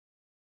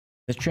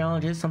This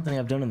challenge is something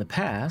I've done in the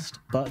past,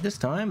 but this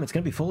time it's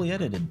going to be fully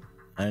edited.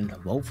 And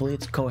hopefully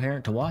it's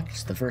coherent to watch.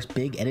 It's the first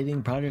big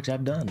editing project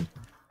I've done.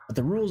 But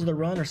the rules of the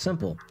run are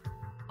simple.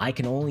 I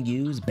can only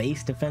use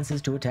base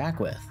defenses to attack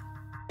with.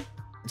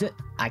 That's it.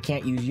 I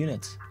can't use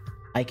units.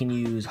 I can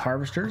use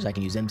harvesters, I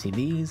can use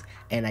MCVs,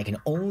 and I can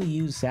only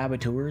use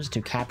saboteurs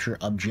to capture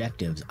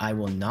objectives. I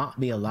will not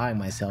be allowing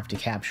myself to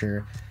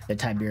capture the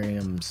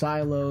Tiberium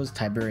silos,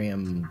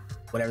 Tiberium,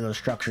 whatever those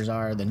structures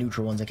are, the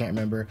neutral ones I can't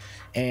remember,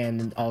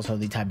 and also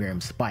the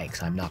Tiberium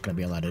spikes I'm not going to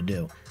be allowed to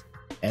do.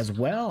 As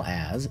well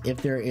as,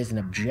 if there is an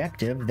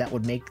objective that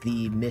would make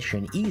the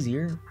mission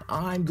easier,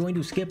 I'm going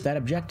to skip that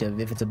objective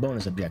if it's a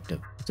bonus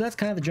objective. So that's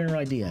kind of the general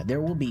idea.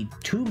 There will be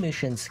 2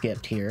 missions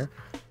skipped here.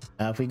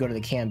 If we go to the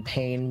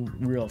campaign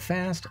real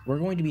fast, we're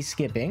going to be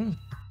skipping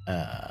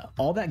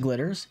All That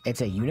Glitters.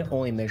 It's a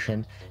unit-only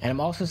mission. And I'm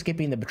also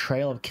skipping the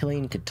Betrayal of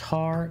Killing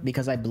Qatar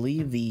because I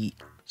believe the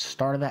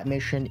start of that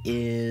mission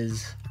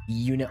is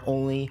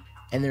unit-only.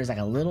 And there's like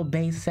a little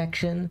base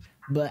section,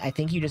 but I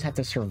think you just have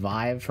to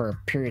survive for a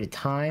period of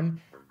time.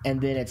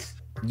 And then it's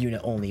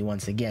unit-only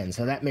once again.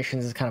 So that mission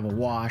is kind of a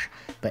wash.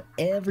 But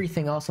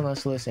everything else on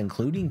this list,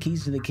 including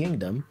Keys to the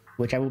Kingdom,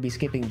 which I will be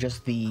skipping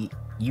just the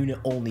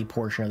unit-only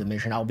portion of the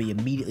mission. I'll be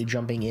immediately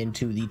jumping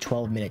into the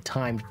 12-minute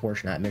timed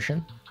portion of that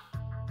mission.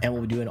 And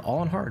we'll be doing it all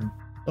on hard.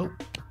 Oh.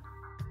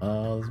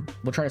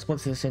 We'll try to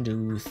split this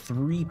into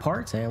 3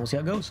 parts, and we'll see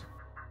how it goes.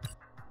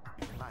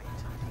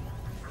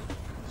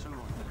 Soon,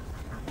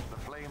 the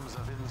flames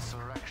of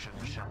insurrection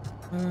shall...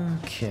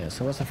 Okay,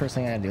 so what's the first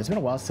thing I gotta do? It's been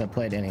a while since I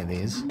played any of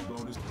these.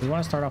 We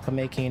want to start off by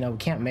making... we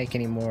can't make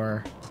any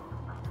more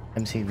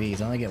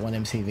MCVs. I only get 1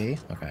 MCV.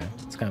 Okay,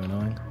 it's kind of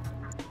annoying.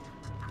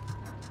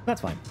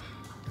 That's fine.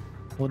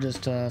 We'll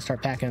just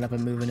start packing it up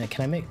and moving it.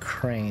 Can I make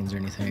cranes or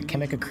anything? I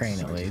can make a crane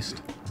at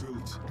least.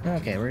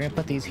 Okay, we're gonna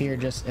put these here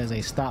just as a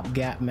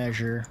stopgap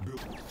measure.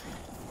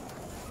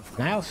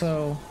 And I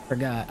also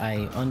forgot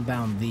I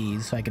unbound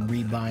these so I can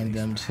rebind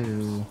them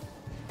to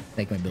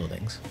make my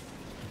buildings.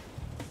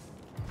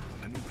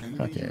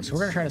 Okay, so we're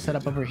gonna try to set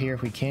up over here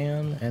if we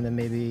can, and then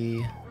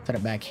maybe set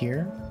it back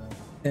here.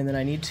 And then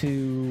I need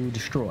to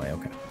destroy,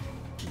 okay.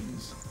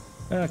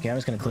 Okay, I'm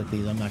just gonna click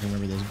these. I'm not gonna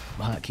remember those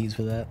hotkeys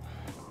for that.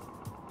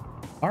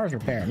 Ours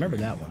repair, remember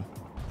that one.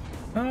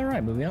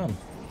 Alright, moving on.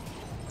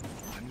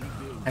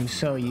 I'm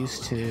so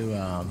used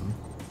to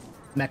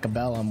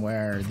Mechabellum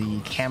where the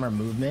camera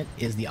movement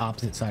is the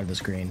opposite side of the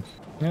screen.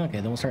 Okay,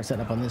 then we'll start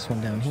setting up on this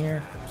one down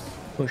here.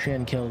 Push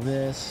in, kill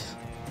this.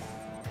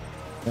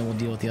 Then we'll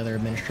deal with the other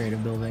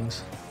administrative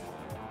buildings.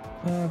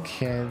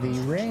 Okay, the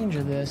range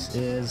of this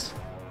is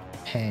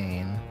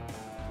Kane.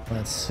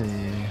 Let's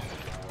see.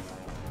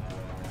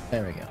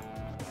 There we go.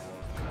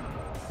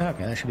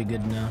 Okay, that should be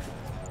good enough.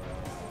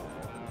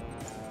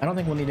 I don't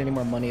think we'll need any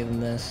more money than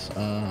this,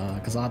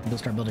 because I'll have to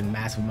start building a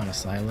massive amount of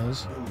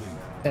silos.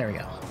 There we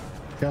go.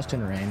 Just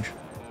in range.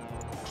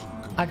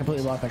 I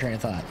completely lost my train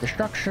of thought. The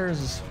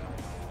structures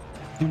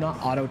do not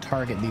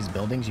auto-target these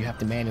buildings. You have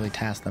to manually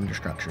task them to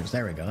structures.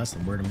 There we go. That's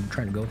the word I'm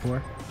trying to go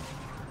for.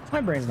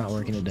 My brain's not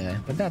working today,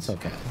 but that's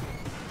okay.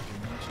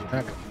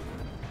 Okay.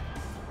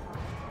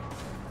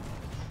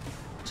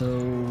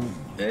 So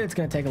it's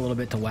going to take a little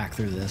bit to whack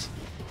through this.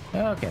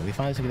 Okay, we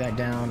finally took that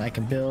down. I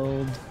can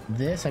build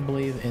this, I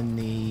believe, in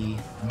the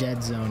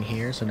dead zone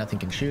here, so nothing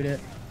can shoot it.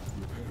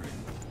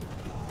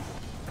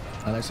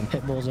 There's some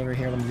pit bulls over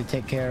here let me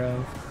take care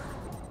of.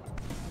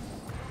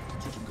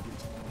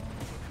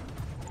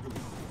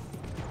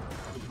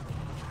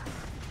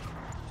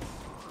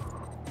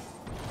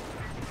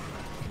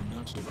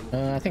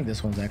 I think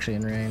this one's actually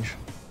in range.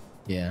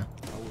 Yeah.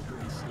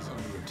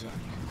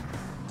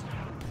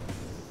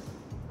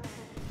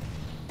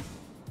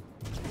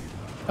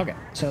 Okay,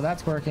 so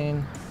that's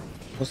working.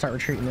 We'll start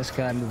retreating this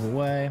guy, move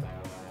away.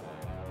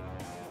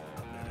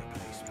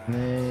 And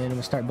then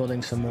we'll start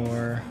building some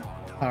more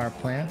power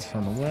plants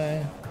on the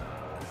way.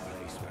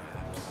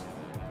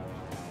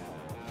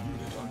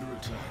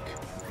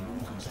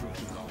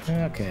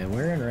 Okay,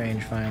 we're in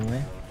range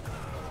finally.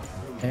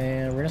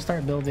 And we're gonna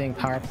start building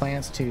power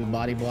plants to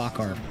body block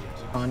our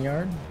pawn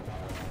yard.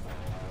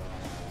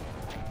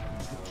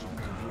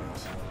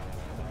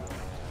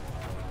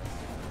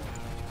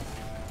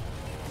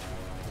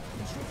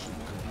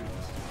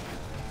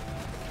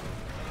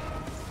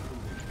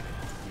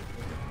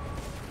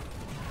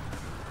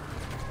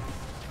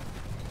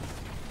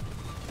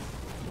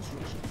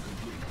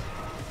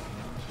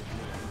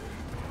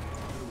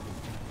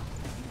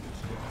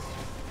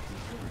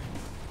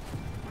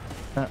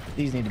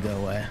 These need to go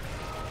away.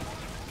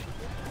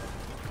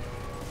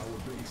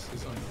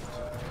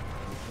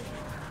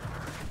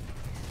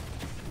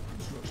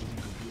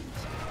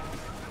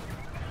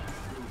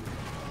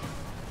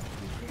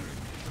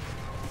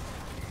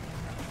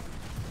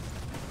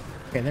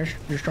 Okay, they're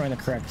destroying the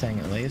correct thing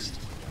at least.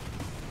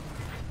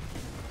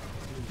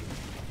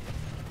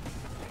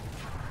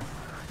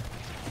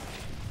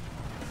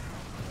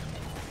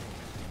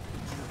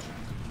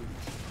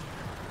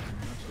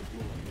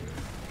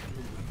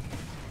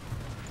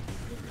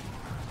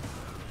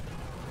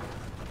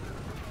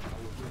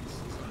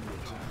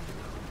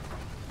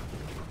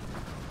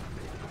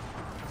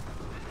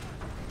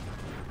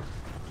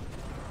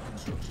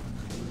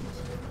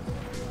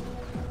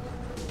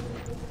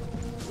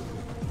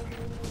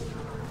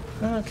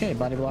 Okay,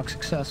 body block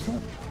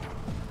successful.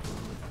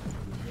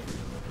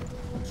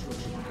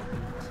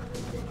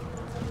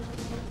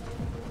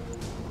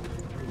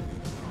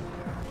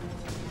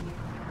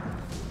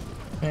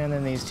 And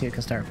then these two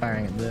can start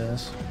firing at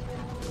this.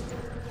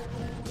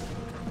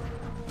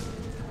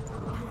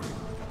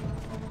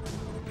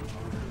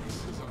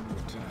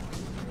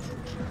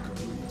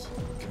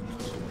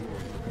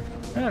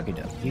 Okie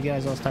doke. You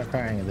guys all start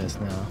firing at this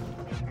now.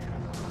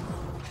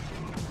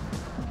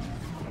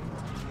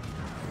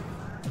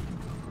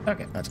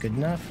 Okay, that's good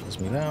enough. Let's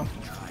move out.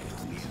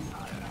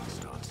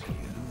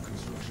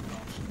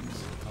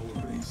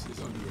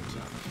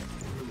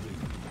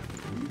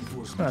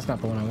 Well, that's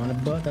not the one I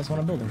wanted, but that's what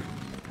I'm building.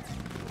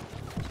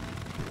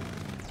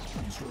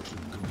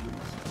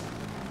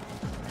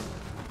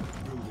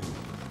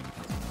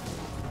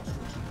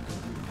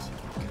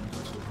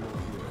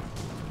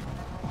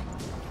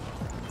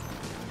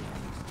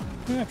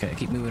 Okay,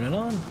 keep moving it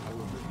on.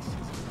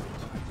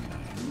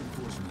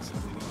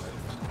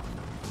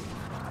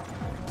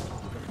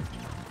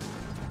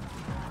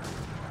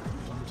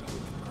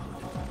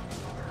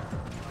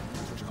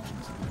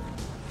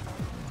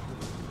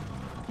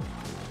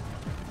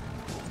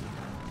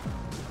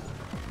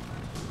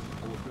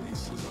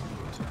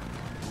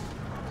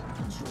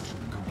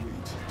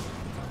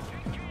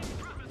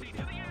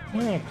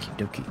 Okie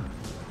dokie.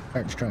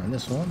 Start destroying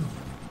this one.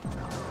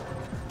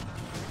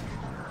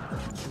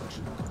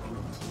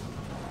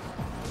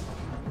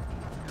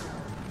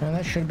 And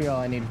that should be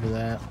all I need for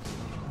that.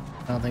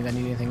 I don't think I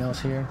need anything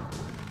else here.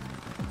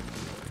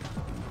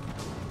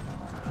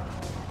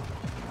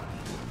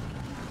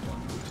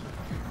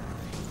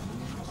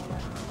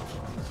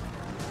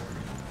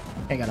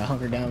 I gotta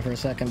hunker down for a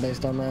second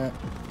based on that.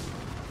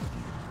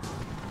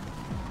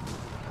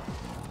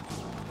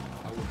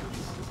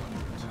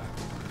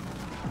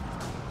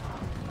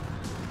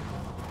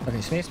 Okay,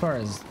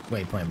 spacebar is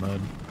waypoint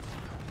mode.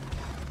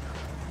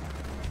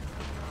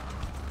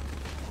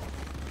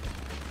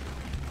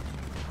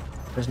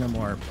 There's no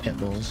more pit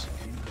bulls.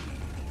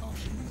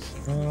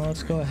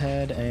 Let's go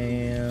ahead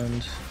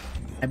and...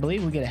 I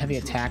believe we get a heavy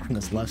attack from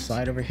this left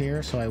side over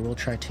here, so I will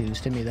try to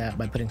stimulate that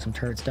by putting some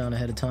turrets down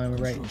ahead of time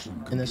right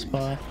in this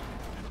spot.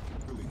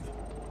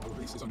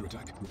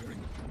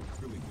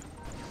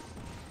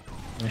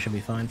 That should be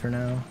fine for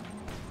now.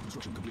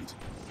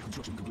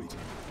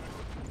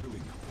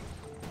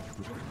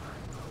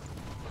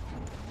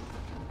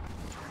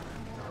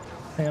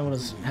 And we'll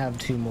just have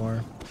two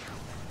more.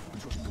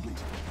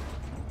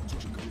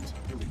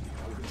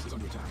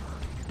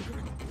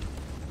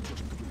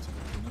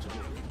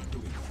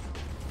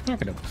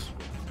 Okay,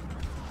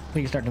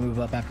 we can start to move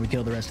up after we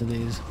kill the rest of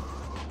these.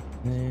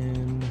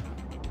 And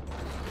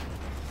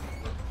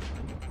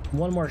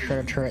one more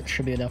shredder turret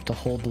should be enough to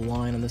hold the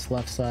line on this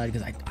left side,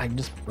 because I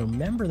just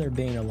remember there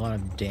being a lot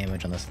of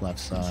damage on this left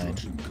side.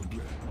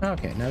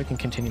 Okay, now we can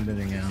continue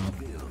moving out.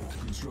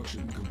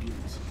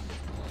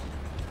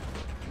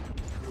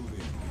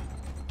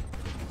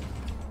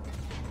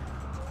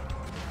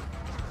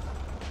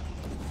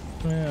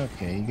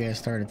 Okay, you guys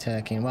start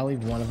attacking. Well, I'll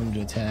leave one of them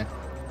to attack.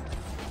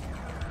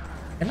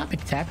 And not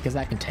attack because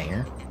that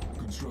container.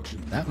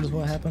 That was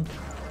what happened.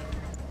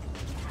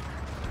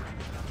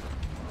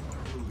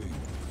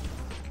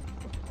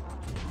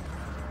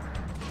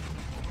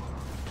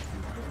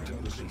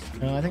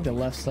 I think the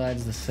left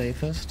side's the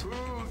safest.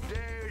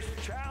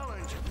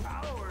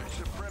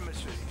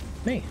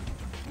 Me.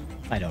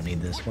 I don't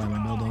need this. Why am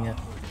I building it?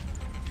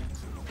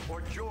 Or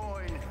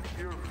join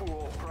your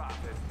fool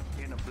prophet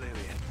in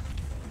oblivion.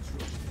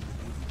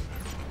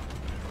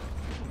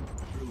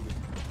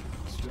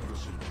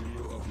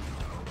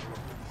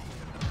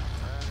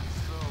 And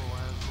so,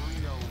 as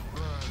Rio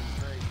burns,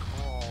 they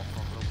crawl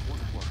from the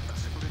woodwork, the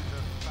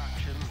splintered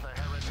factions, the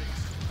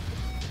heretics,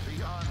 the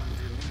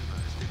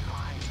unbelievers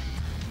behind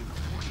you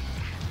weak.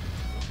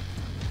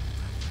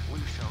 We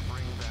shall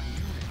bring them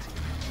unity.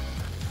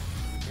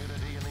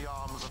 Unity in the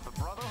arms of the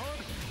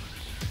Brotherhood,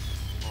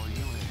 or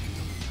unity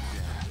in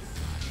death.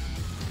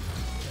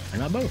 Why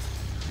not both?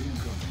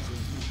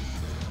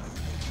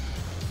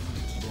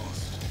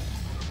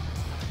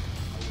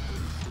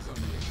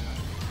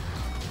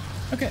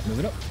 Okay, move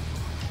it up.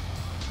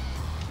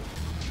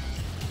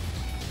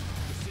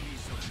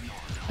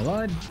 I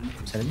lied.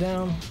 Set it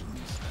down.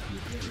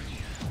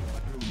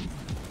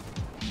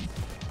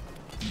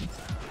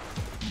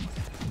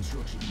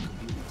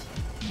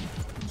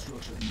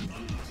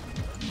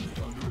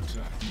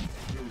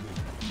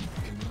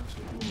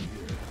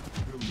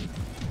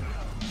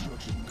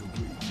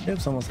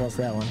 Oops, almost lost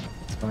that one.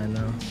 It's fine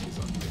though.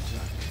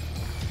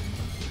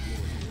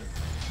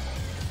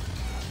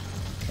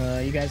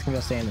 You guys can go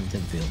stand in the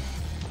tip field.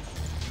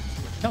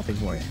 Healthy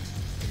for you.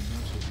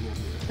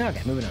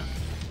 Okay, moving on.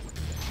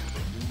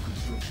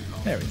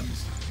 There we go.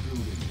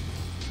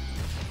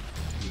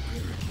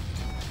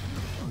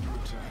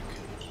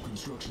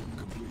 Construction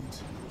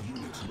complete.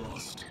 Unit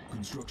lost.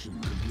 Construction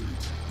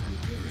complete.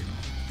 Repairing.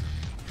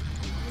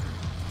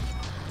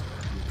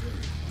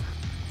 Repairing.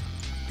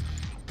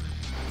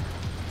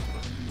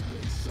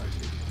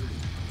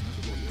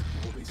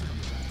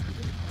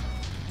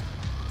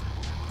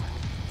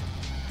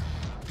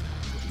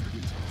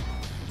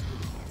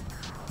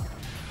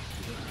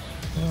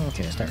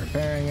 Okay, start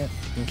repairing it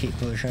and keep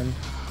pushing.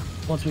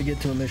 Once we get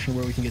to a mission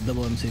where we can get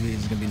double MCVs,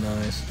 it's gonna be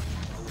nice.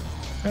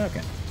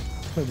 Okay,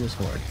 move this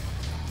forward.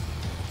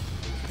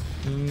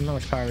 How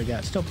much power we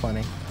got? Still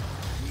plenty.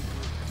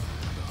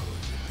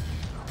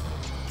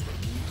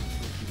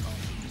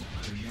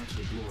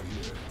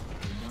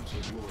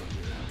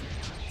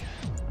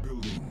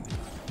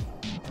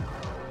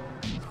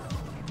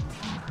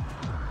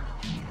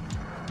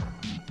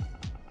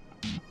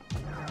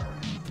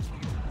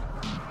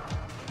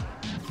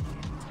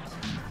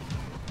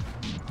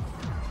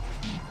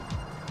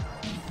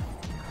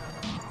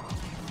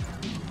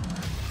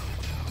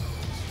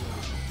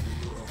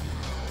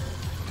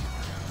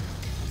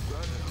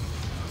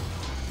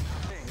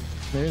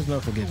 There is no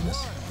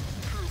forgiveness.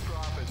 True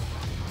prophet.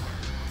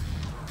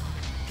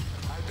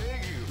 I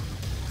beg you,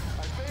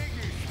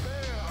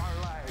 spare our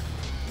lives.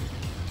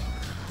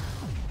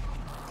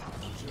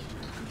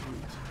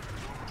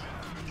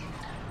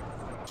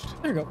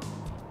 There you go.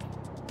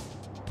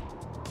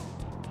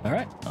 All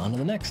right, on to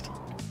the next.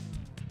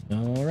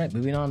 All right,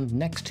 moving on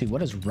next to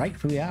what is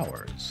rightfully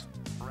ours.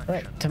 All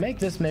right, to make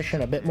this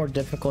mission a bit more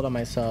difficult on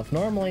myself,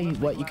 normally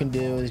what you can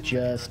do is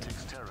just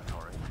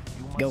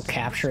go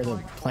capture the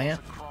plant.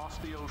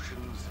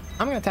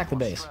 I'm gonna attack the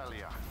base.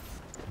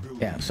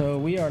 Yeah, so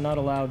we are not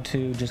allowed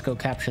to just go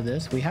capture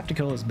this. We have to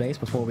kill this base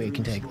before we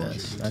can take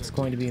this. That's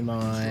going to be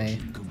my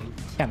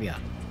caveat.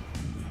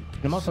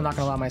 And I'm also not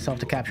gonna allow myself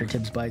to capture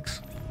Tibbs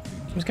bikes.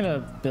 I'm just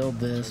gonna build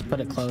this, put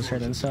it closer,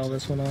 then sell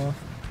this one off.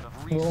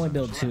 We'll only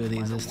build 2 of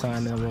these this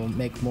time, and we'll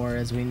make more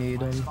as we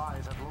need them.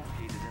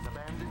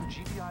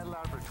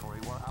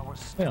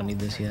 We don't need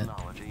this yet.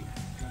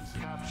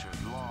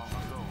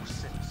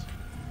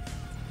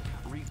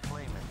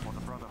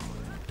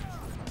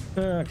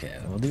 Okay,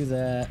 we'll do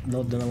that.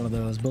 Build another one of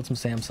those. Build some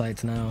SAM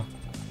sites now.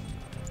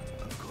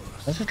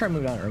 Let's just try to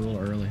move out a little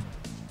early.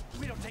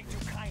 We don't take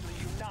too kindly,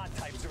 you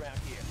non-types around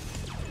here.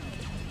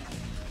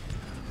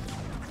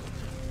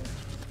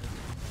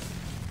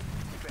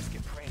 You best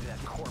get praying to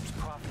that corpse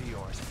prophet of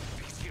yours,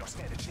 because you don't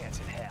stand a chance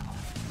in hell.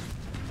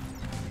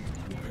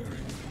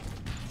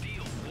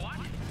 Deal what?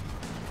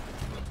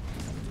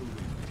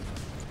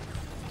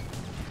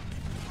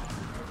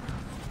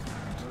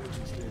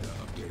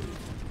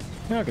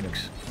 Okay,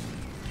 dokes.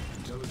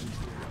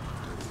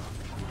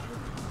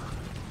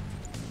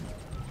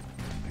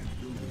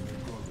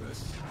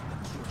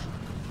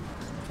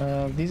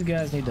 These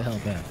guys need to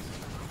help out.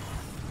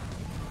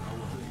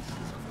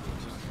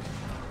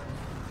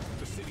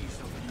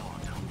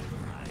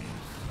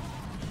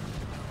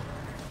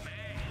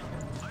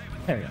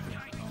 There we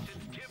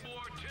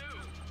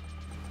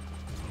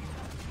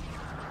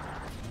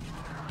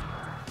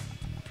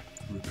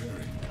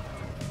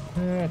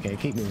go. Okay,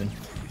 keep moving.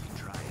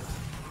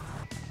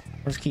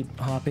 Let's keep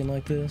hopping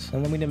like this,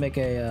 and then we need to make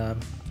a.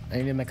 I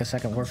need to make a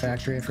second war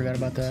factory. I forgot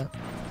about that.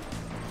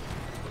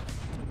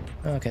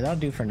 Okay, that'll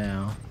do for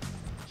now.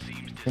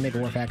 We'll make a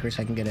war factory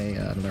so I can get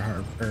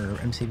another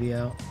MCV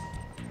out.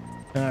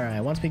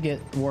 Alright, once we get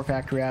war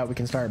factory out, we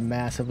can start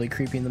massively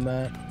creeping the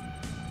map.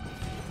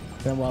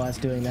 Then while that's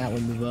doing that, we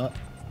move up.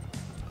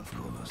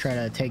 Try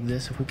to take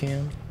this if we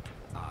can.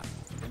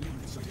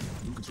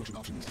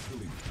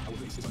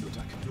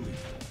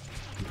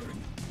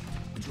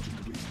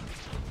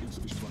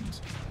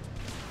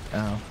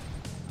 Oh.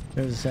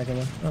 There's a second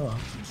one. Oh well.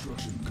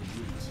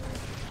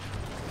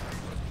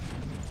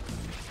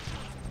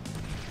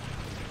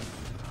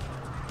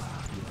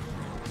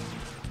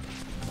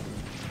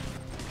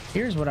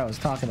 Here's what I was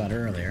talking about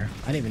earlier.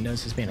 I didn't even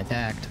notice it's being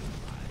attacked.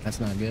 That's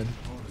not good.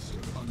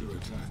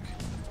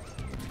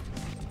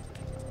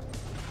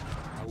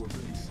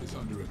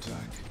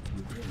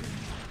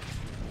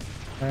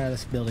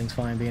 This building's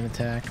fine being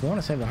attacked. We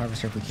want to save the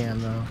harvester if we can,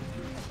 though.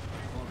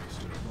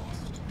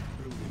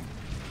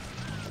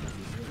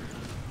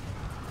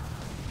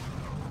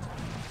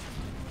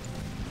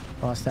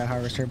 Lost that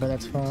harvester, but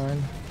that's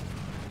fine.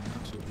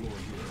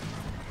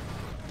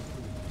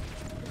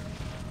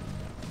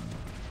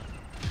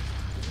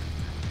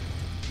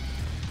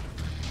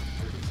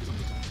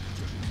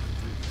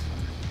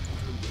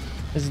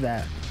 This is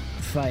that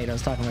fight I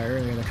was talking about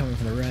earlier. They're coming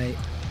from the right.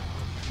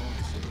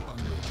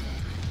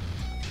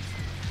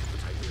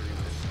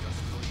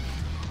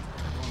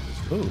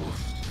 Ooh.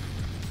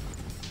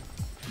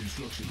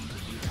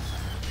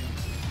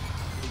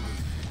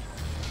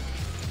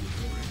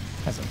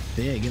 That's a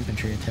big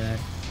infantry attack.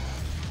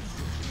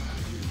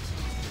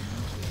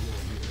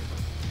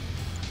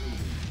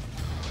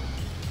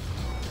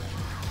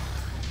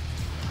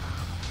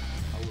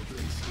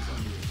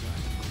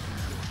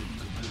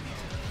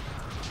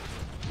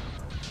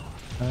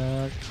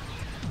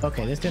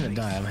 Okay, this didn't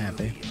die, I'm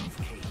happy.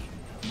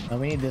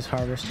 We need this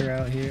harvester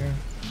out here.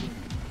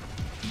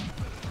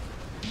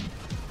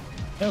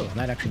 Oh,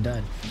 that actually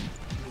died.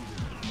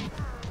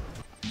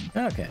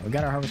 Okay, we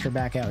got our harvester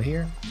back out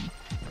here.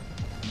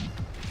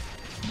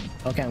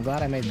 Okay, I'm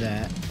glad I made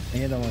that.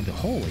 And the other one,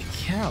 holy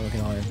cow, look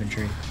at all our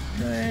infantry.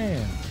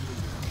 Damn.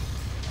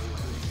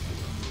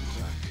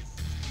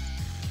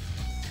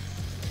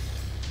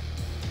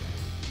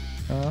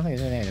 I don't think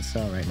there's anything I can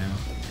sell right now.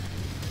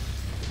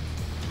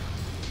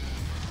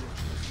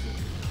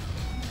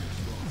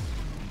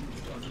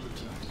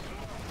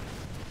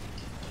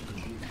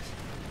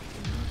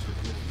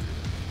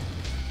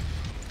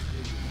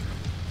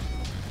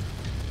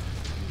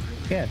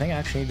 Yeah, I think I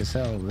actually need to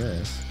sell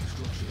this.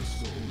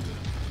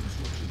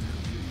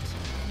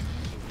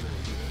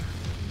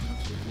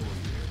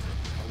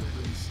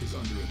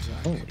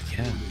 Holy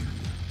cow.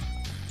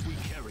 We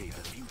carry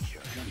the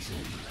future.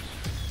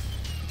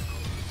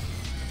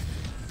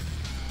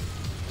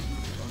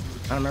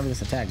 I don't remember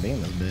this attack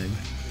being this big.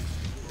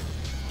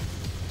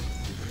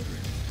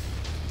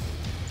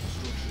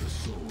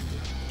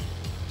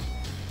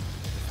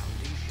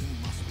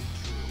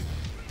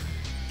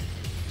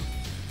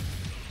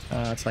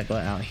 It's like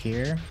what, out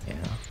here? Yeah.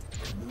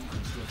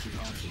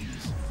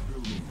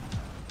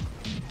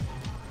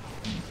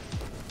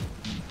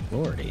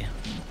 Lordy.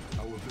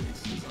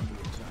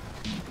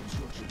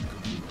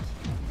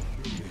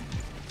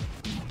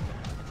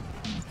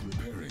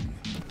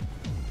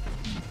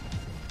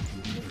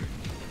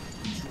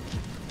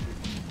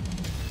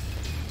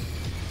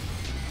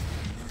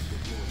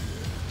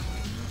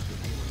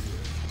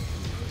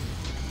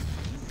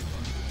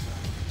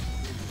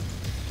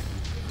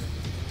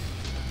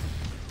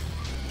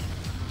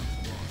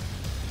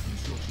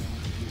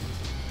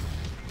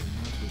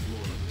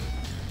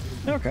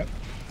 Okay.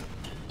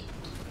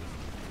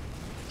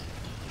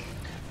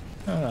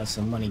 Oh,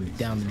 some money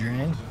down the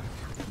drain.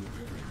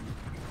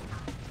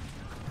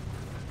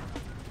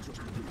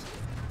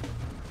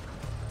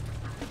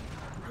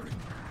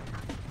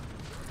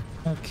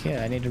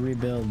 Okay, I need to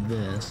rebuild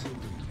this.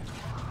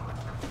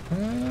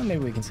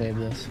 Maybe we can save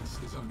this.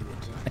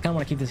 I kind of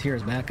want to keep this here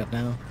as backup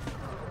now.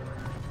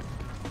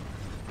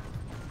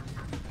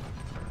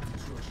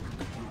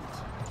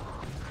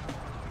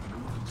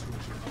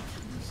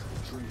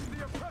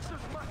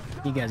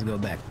 You guys go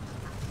back.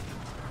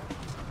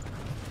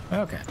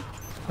 Okay,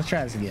 let's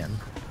try this again.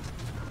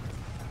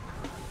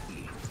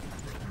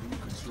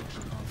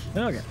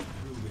 Okay.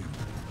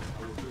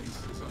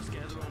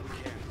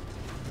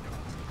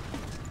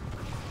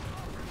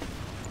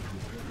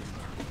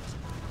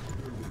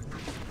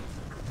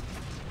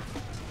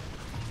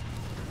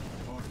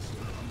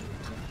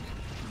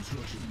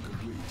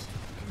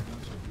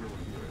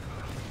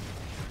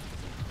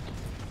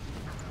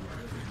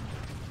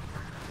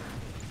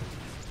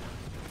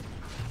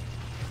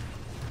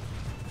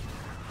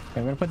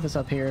 I'm gonna put this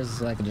up here as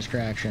like a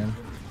distraction.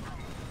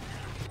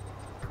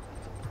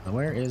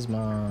 Where is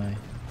my...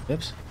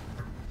 Oops.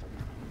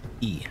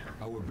 E.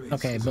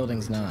 Okay,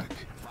 building's not.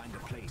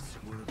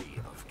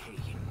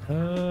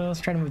 Let's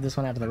try to move this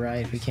one out to the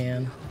right if we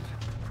can.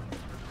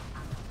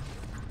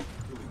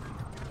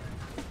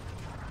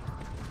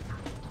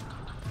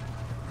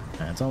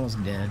 It's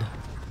almost dead.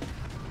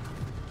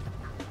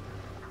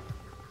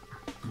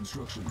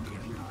 Construction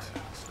complete.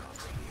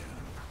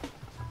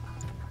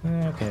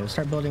 Okay, we'll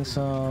start building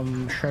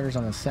some shredders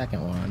on the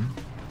second one.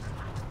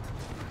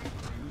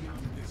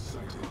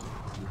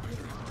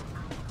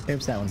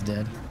 Oops, that one's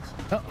dead.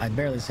 Oh, I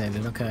barely saved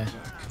it. Okay.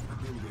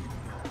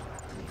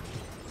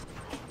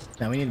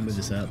 Now we need to move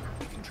this up.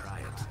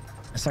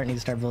 I need to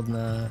start building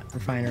the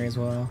refinery as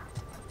well.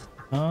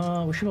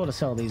 We should be able to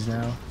sell these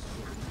now.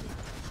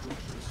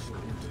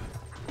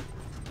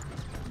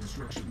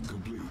 Construction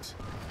complete.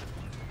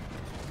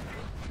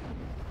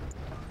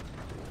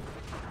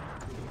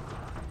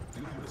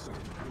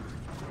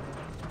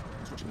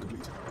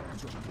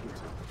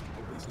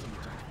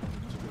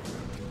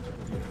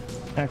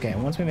 Okay,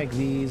 once we make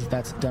these,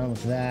 that's done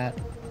with that.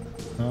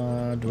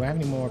 Do I have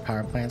any more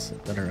power plants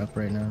that are up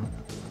right now?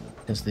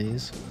 Just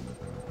these.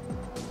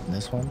 And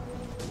this one.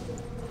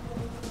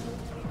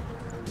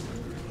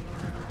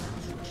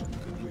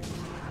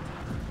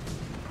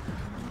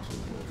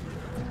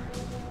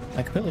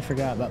 I completely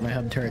forgot about my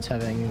hub turrets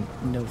having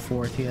no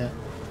fourth yet.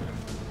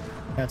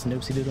 That's an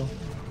oopsie doodle.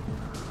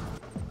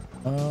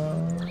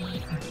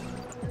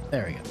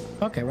 There we go.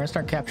 Okay, we're gonna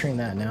start capturing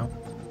that now.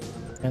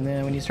 And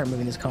then we need to start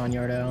moving this con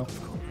yard out.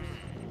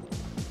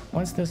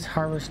 Once this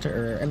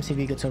harvester or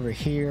MCV gets over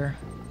here,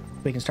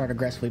 we can start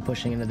aggressively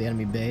pushing into the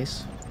enemy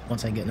base.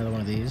 Once I get another one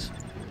of these.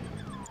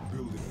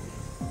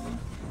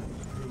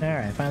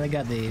 Alright, finally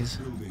got these.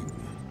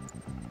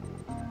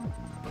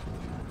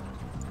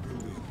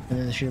 And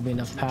then there should be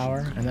enough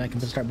power, and then I can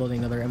start building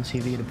another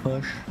MCV to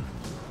push.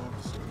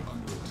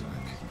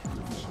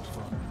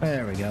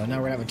 There we go. Now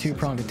we're gonna have a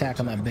two-pronged attack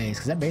on that base,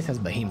 because that base has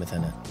behemoth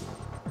in it.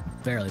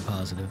 Fairly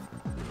positive.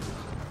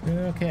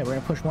 Okay, we're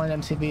gonna push one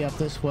MCV up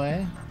this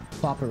way.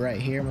 Plop it right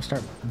here. We'll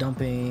start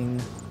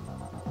dumping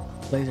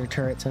laser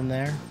turrets in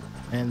there.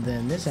 And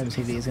then this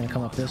MCV is gonna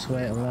come up this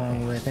way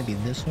along with maybe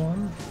this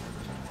one.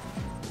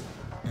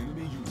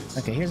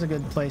 Okay, here's a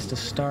good place to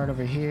start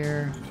over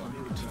here.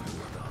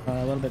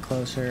 A little bit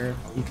closer.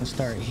 You can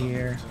start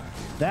here.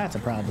 That's a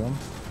problem.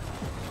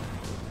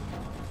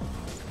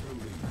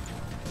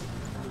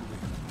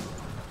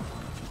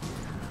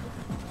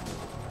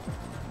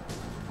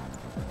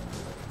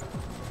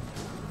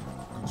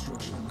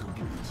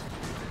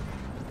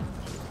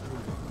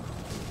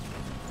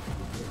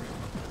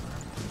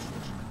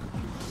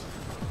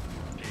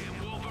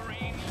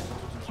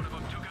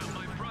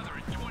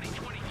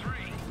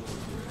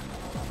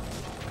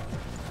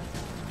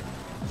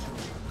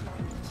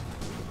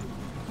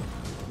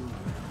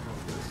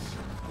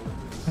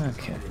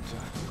 Okay.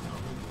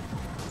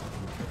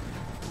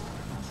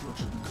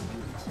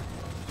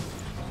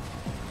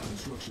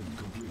 Construction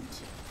complete.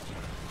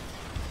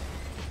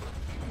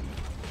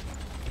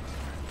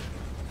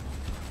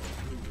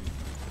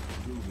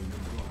 Building in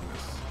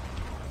progress.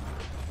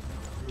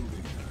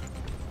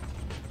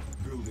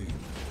 Building.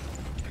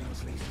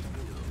 Translation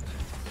build.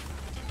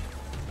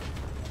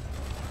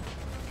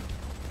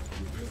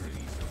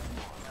 Repairing.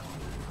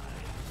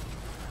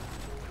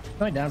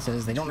 The only downside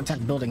is they don't attack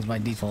buildings by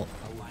default.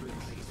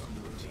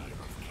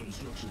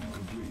 Construction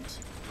complete.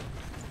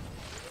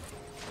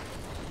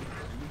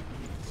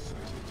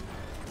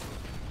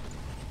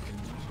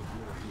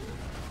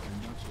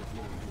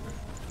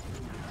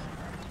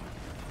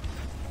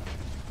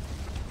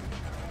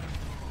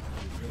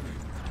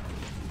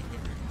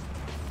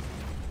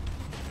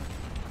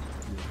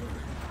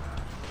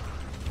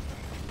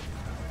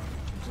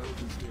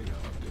 Intelligence data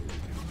updated.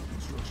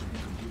 Construction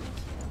complete.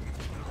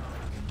 Cannot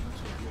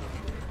deploy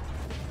here.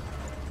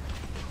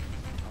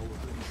 Our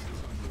base is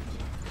under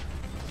attack.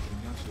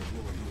 Cannot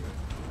deploy here.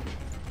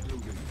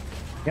 Building.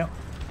 Yep.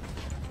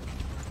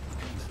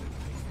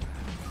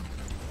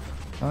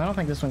 Well, I don't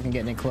think this one can get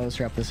any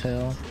closer up this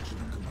hill.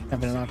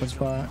 Having an awkward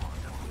spot.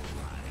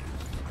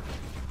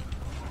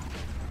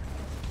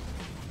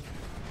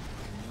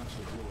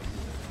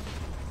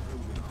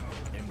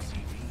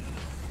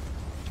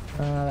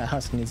 That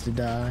husk needs to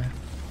die.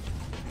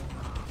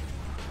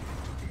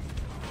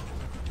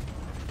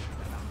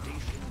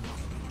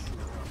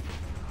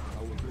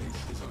 Our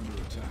base is under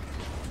attack.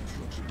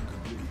 Construction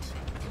complete.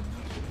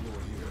 Cannot deploy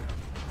here.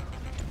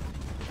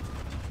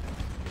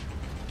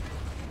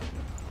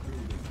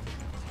 Building.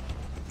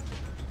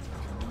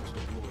 Cannot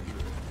deploy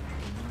here.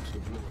 Cannot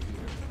deploy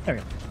here. There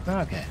we go.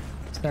 Okay.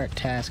 Start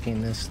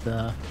tasking this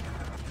stuff.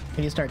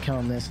 You start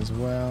killing this as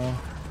well.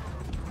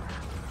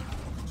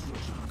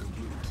 Construction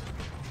complete.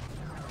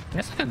 Can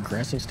I like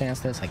aggressive stance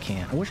this? I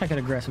can't. I wish I could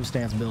aggressive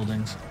stance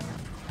buildings.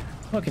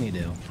 What can you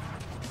do?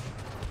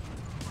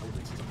 Our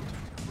base is under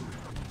attack.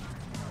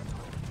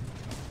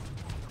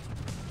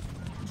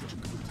 Construction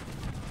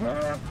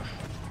complete.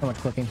 How much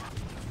clicking?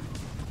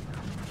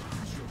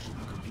 Construction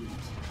complete.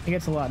 It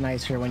gets a lot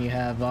nicer when you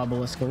have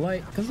Obelisk of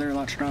Light because they're a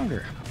lot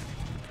stronger.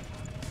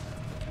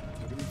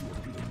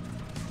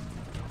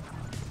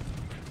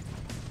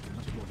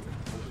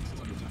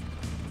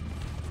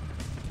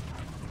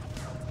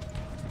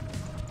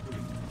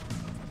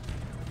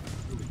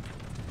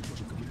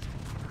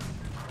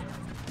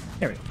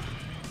 There we go.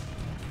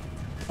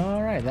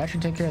 Alright, that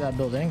should take care of that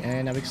building,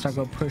 and now we can start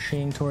go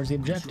pushing towards the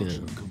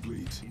objective.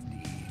 Complete.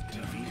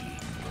 Our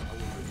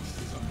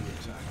base is under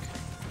attack.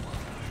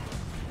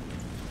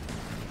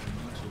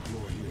 Cannot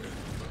deploy here.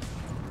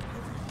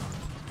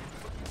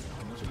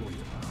 Cannot deploy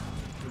here.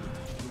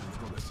 Building in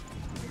progress.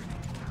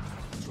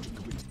 Construction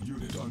complete.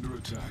 Unit under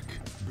attack.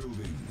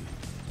 Building.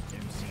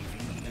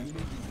 Enemy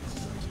unit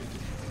sighted.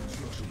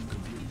 Construction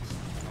complete.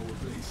 Our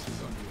base is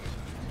under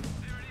attack.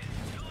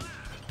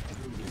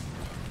 Building.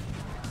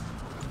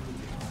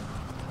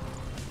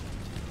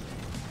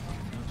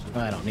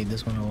 I don't need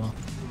this one at all.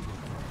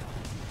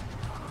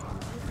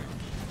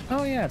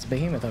 Oh yeah, it's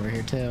Behemoth over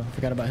here too.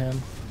 Forgot about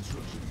him.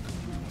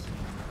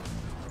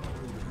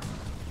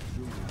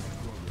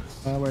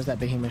 Where's that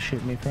Behemoth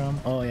shooting me from?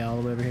 Oh yeah, all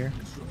the way over here.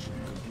 Construction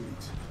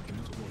complete.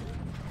 Cannot deploy here.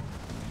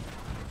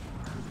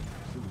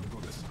 Building in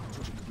progress.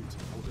 Construction complete.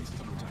 Our base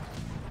is under attack.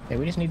 Okay,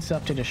 we just need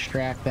stuff to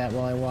distract that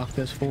while I walk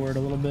this forward a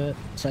little bit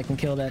so I can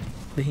kill that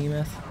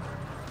Behemoth.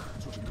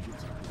 Construction complete.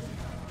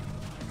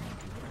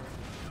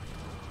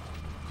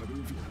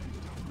 Covering field.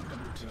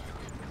 Under attack.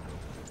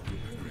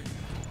 Repairing.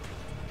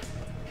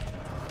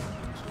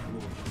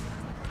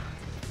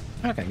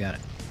 Deploy. Okay, got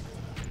it.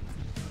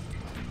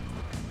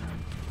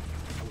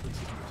 Our base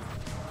is under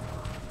attack.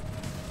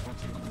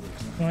 Constant under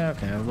attack.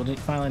 Okay, we'll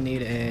finally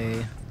need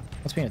a...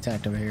 What's being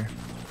attacked over here?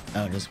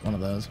 Oh, just one of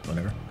those.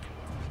 Whatever.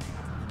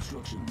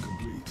 Construction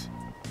complete.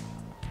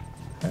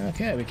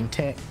 Okay, we can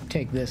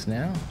take this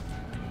now.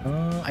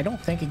 I don't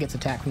think it gets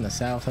attacked from the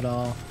south at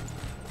all.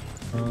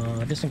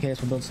 Just in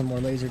case, we'll build some more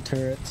laser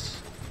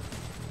turrets.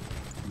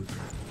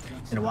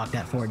 Gonna walk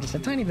that forward just a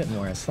tiny bit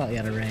more. It's slightly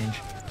out of range.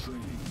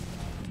 Training.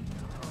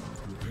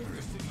 Repairing.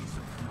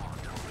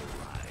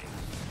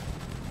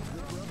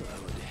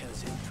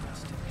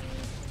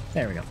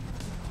 There we go.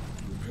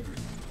 Repairing.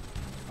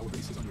 Our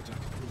base is under attack.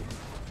 Building.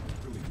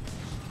 Building.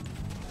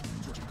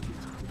 Construction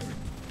complete. Repairing.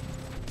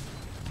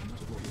 Cannot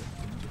deploy here.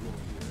 Cannot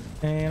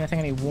deploy here. And I think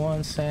I need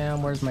one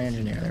Sam. Where's my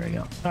engineer? There we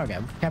go. Okay,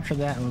 capture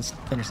that and let's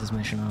finish this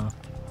mission off.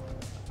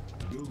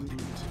 Building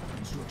unit.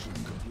 Construction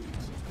complete.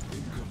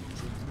 Incoming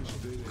transmission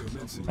data.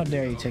 Commencing. How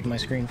dare you take my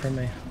screen from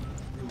me?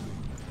 Building.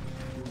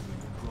 Building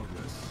in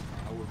progress.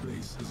 Our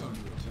base is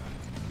under attack.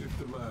 If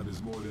the lab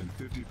is more than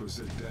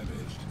 50%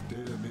 damaged,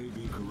 data may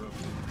be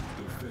corrupted.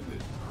 Defend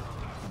it.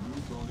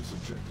 New bonus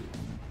objective.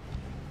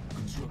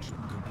 Construction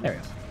complete. There we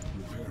go.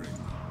 Repairing.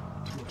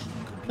 Construction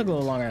complete. Took a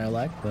little longer than I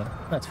like, but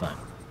that's fine.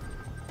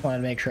 Wanted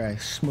to make sure I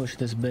smushed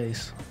this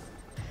base.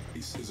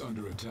 Base is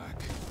under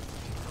attack.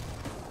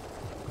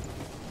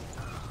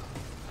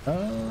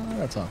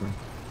 That's awkward.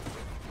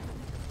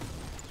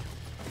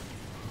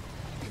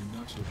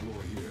 Cannot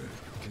deploy here.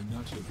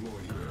 Cannot deploy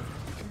here.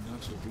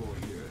 Cannot deploy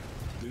here.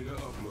 Data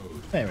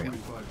upload. There we go. 25%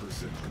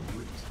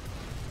 complete.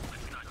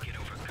 Let's not get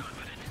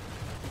overconfident.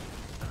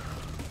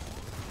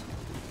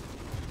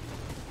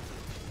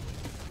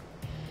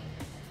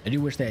 I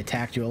do wish they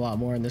attacked you a lot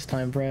more in this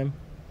time frame.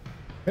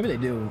 Maybe they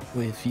do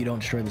if you don't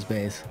destroy this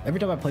base. Every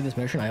time I play this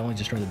mission, I only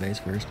destroy the base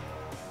first.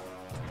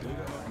 Data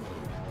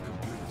upload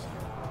complete.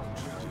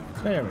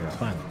 Objective There we go,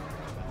 finally.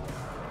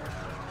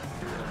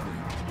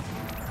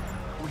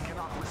 We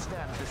cannot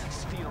withstand this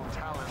steel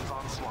talon's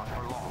onslaught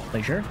for long.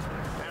 Like, sure?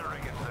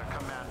 Arrogant their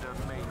commander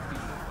may be,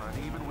 but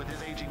even with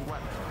his aging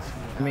weapons,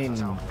 I mean, he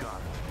has us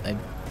outgunned. I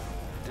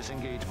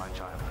Disengage, my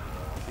child.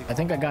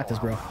 think I got this,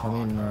 bro. I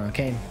mean,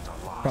 Kane,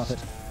 Prophet,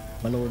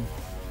 my lord.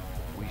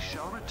 We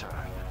shall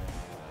return.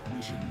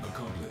 mission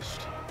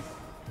accomplished.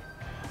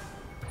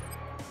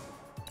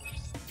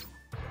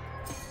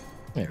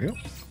 There we go.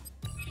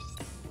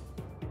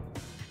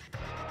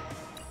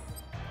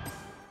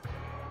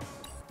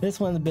 This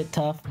one's a bit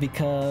tough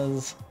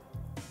because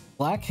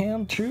Black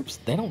Hand troops,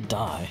 they don't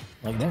die.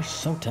 Like, they're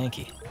so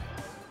tanky.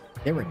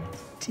 They're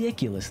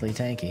ridiculously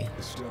tanky.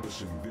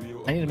 Establishing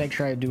video. I need to make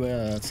sure I do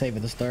a save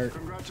at the start.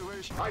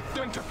 Congratulations.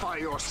 Identify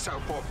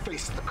yourself or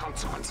face the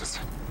consequences.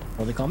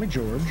 Well, they call me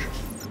George.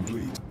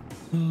 Complete.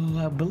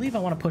 I believe I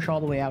want to push all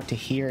the way out to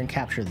here and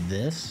capture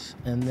this,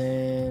 and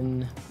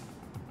then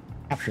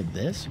capture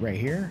this right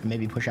here, and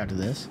maybe push out to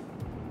this.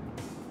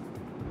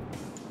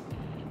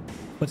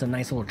 Puts a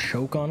nice little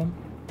choke on him.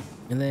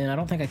 And then I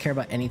don't think I care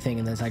about anything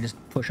in this. I just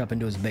push up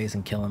into his base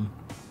and kill him.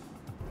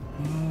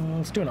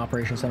 Let's do an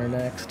operation center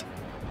next.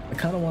 I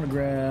kind of want to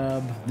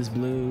grab this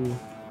blue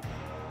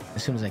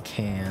as soon as I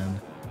can.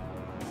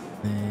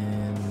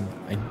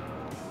 And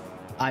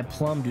I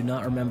plumb do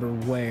not remember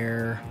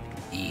where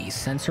the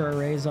sensor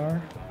arrays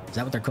are. Is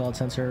that what they're called,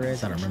 sensor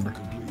arrays? I don't remember.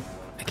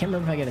 I can't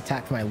remember if I get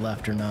attacked from my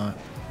left or not.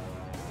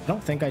 I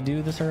don't think I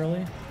do this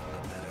early.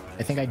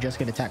 I think I just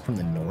get attacked from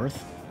the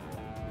north.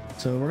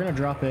 So we're gonna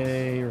drop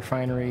a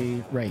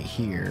refinery right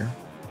here.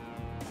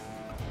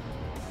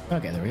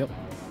 Okay, there we go.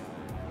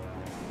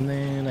 And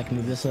then I can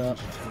move this up.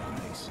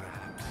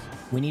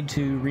 We need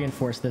to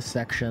reinforce this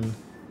section,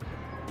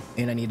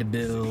 and I need to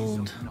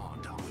build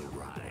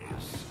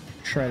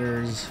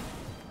shredders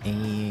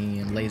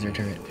and laser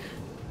turret.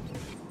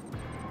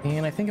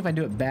 And I think if I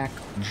do it back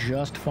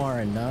just far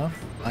enough,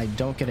 I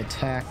don't get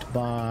attacked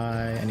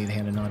by, I need a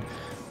hand and nod.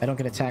 I don't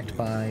get attacked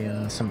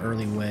by some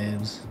early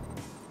waves.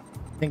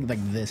 I think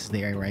like this is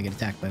the area where I get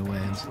attacked by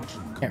waves.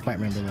 Can't quite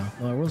remember though.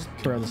 Well, we'll just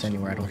throw this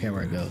anywhere. I don't care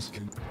where it goes.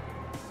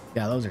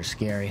 Yeah, those are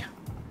scary.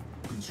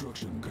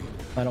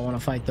 I don't want to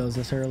fight those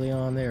this early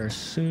on. They are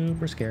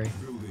super scary.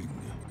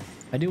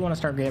 I do want to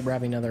start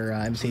grabbing another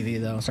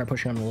MCV though. Start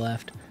pushing on the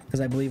left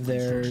because I believe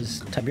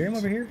there's Tiberium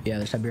over here. Yeah,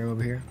 there's Tiberium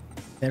over here.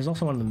 There's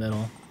also one in the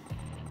middle.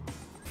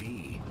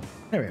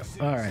 There we go.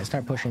 All right,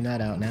 start pushing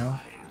that out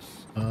now.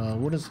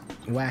 We'll just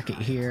whack it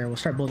here. We'll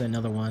start building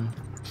another one.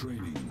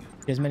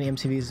 Get as many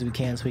MCVs as we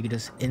can so we can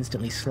just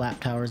instantly slap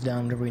towers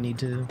down whenever we need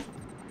to.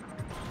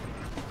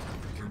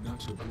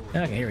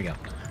 Okay, here we go.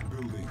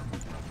 Building.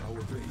 Our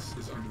base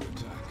is under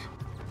attack.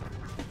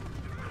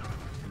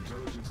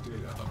 Intelligence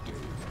data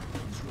updated.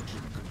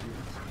 Construction complete.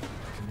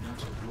 Cannot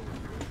deploy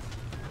here.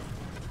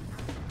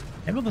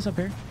 Can I build this up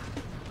here?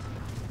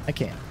 I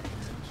can.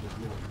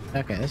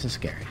 Okay, this is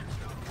scary.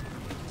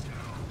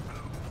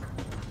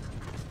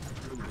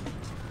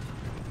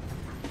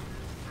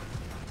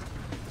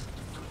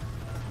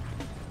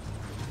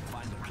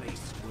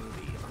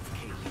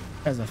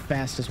 That's the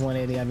fastest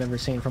 180 I've ever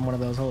seen from one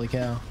of those. Holy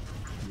cow.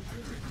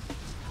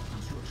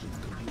 Construction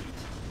complete.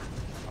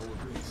 Our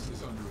base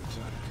is under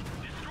attack.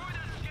 Destroy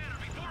that scanner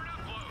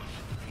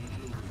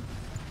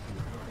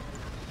before it uploads.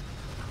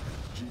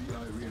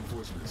 GDI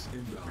reinforcements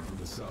inbound from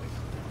the south.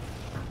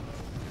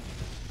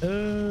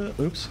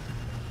 Oops.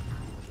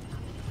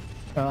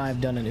 Oh, I've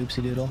done an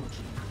oopsie doodle.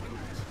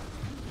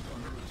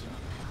 Under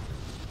attack.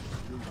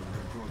 Building in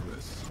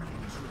progress.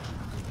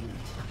 Construction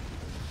complete.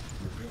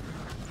 Repairing.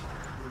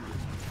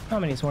 How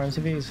many more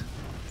MCVs?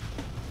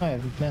 I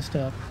have messed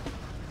up.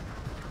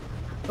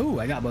 Ooh,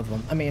 I got both of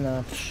them. I mean,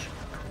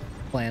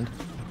 planned.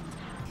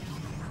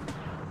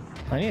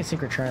 I need a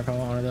secret shrine if I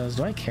want one of those.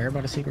 Do I care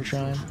about a secret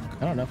shrine?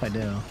 I don't know if I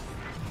do.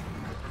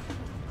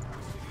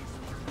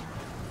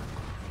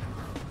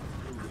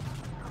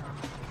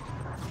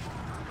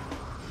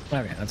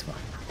 Okay, that's fine.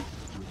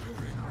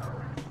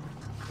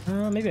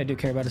 Maybe I do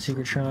care about a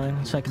secret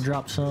shrine, so I can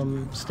drop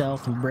some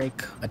stealth and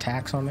break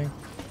attacks on me.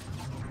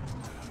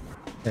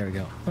 There we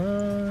go.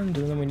 And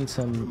then we need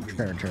some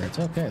shredder turrets.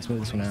 Okay, let's move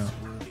this one out.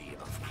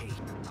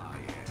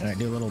 Alright,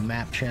 do a little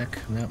map check.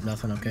 Nope,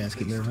 nothing. Okay, let's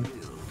keep moving.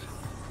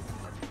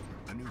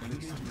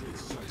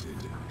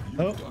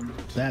 Oh,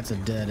 that's a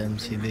dead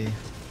MCV. I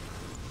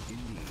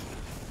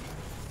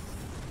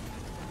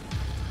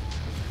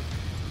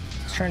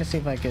was trying to see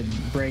if I could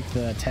break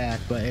the attack,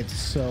 but it's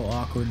so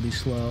awkwardly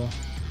slow.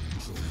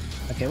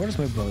 Okay, we'll just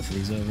move both of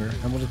these over,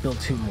 and we'll just build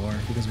two more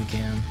because we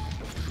can.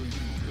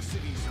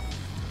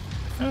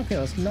 Okay,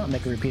 let's not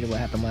make a repeat of what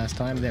happened last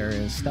time. There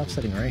is stuff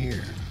sitting right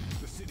here.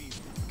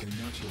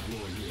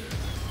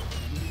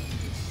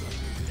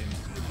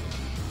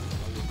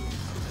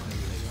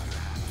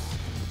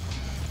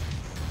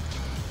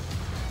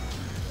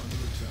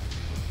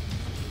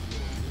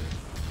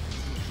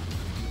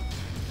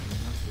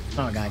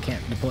 Oh god, I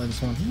can't deploy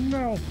this one.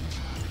 No!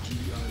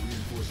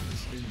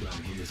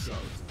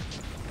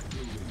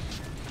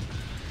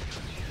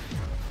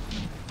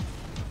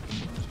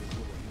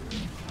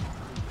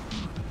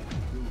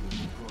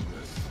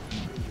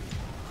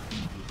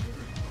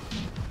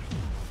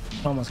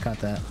 Almost got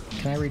that.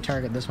 Can I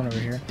retarget this one over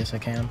here? Yes, I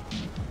can.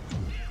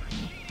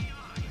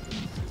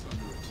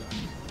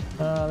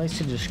 They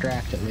should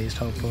distract at least,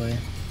 hopefully.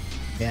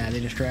 Yeah,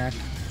 they distract.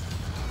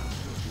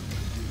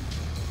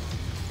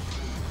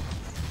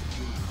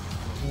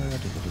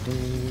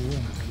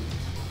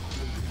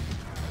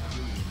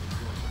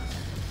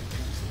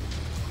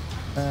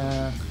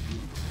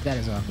 That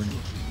is awkward.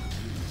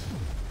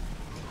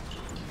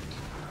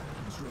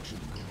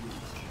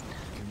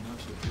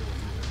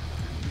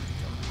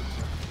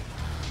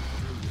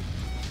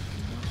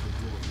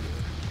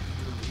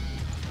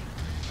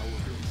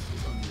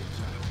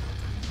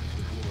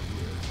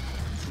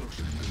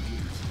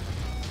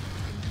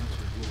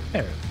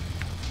 There.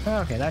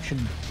 Okay, that should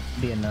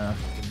be enough.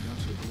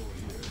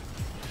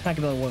 I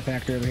can build a war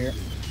factory over here.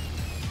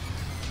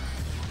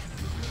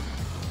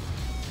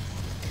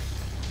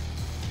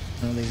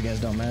 Oh, these guys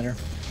don't matter.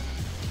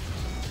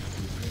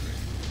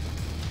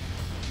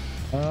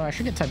 Oh, I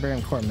should get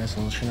Tiberium core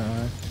missiles, shouldn't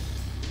I?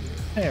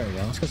 There we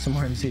go. Let's get some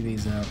more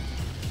MCVs out.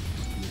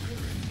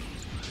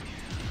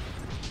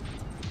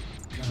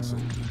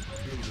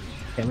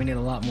 Okay, we need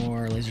a lot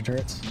more laser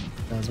turrets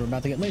because we're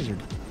about to get lasered.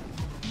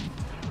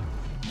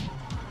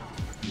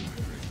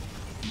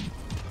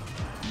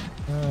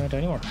 Do I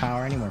need more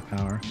power? I need more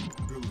power.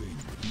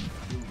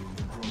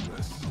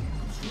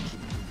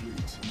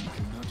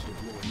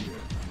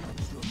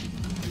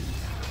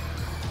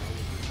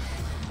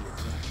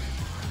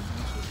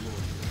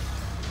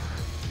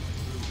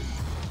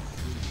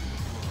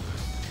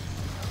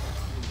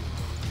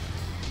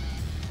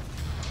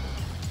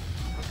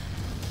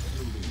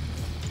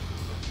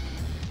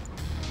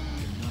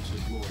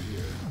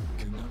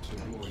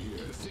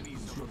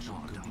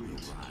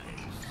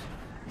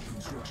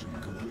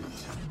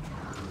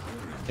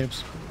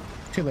 Oops.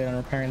 Too late on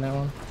repairing that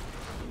one.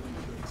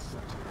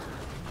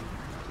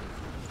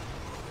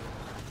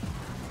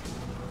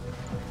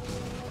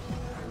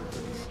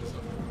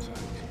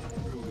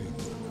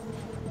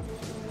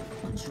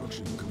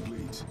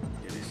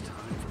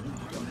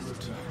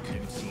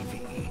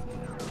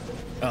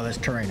 Oh, this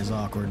terrain is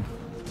awkward.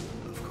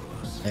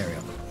 There we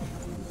go.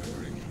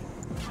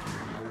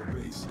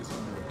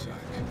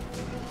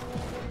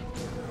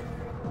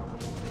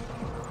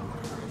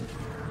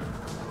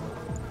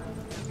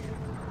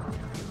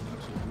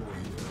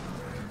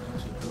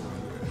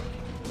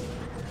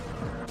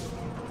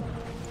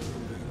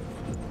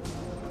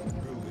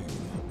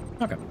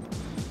 Okay.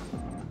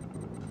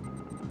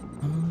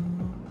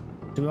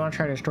 Do we want to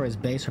try to destroy his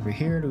base over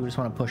here, or do we just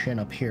want to push in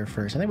up here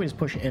first? I think we just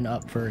push in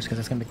up first, because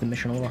that's going to make the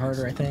mission a little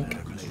harder, I think.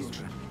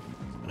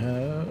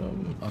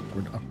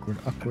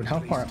 Awkward. How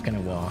far up can I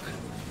walk?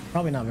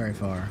 Probably not very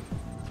far.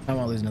 I don't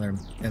want to lose another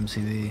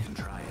MCV.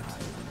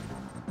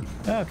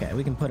 Okay,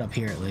 we can put up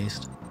here at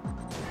least.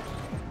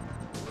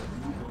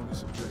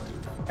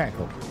 Alright,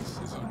 cool.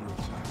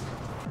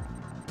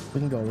 We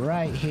can go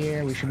right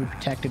here. We should be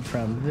protected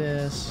from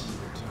this.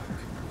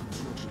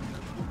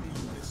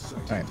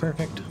 Alright,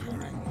 perfect.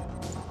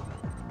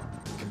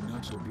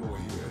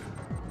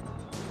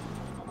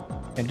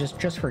 And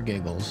just for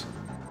giggles.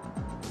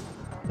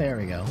 There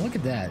we go. Look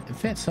at that. It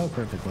fits so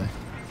perfectly.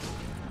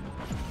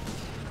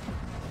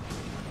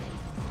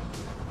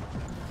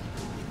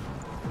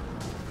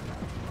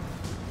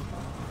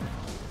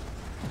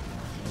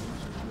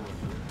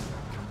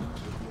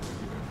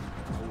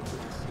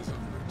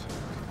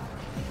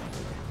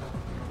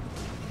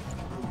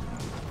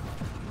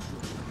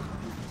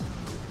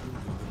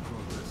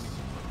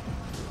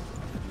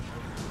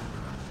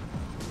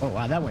 Oh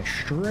wow, that went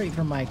straight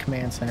from my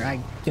command center. I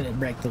didn't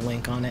break the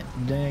link on it.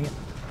 Dang it.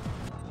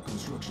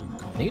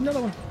 Need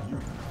another one.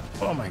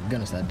 Oh my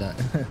goodness, that done.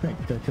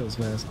 That kills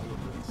fast.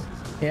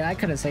 Yeah, I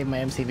could have saved my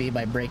MCV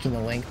by breaking the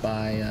link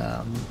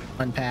by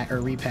unpack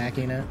or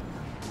repacking it.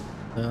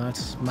 So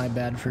that's my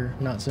bad for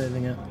not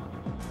saving it.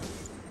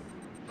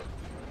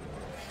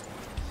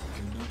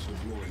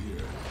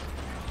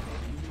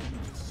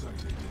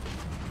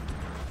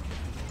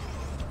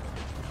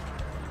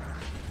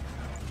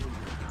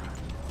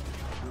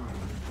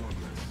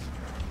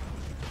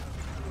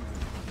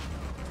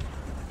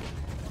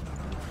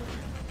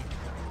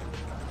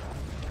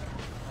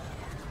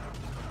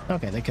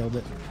 Okay, they killed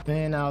it.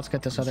 And now let's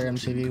get this other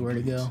MCV. Where'd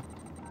it go?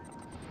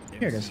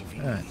 Here it is.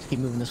 Alright, let's keep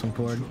moving this one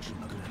forward.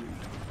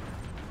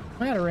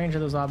 I got a range of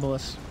those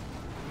obelisks.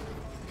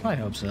 I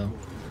hope so.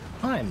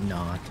 I'm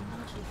not.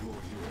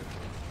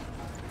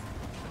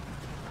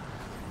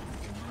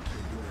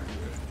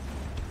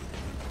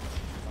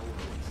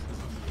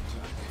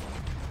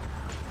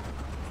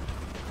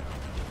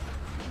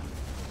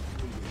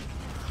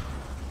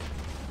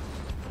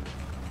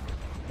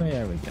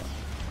 There we go.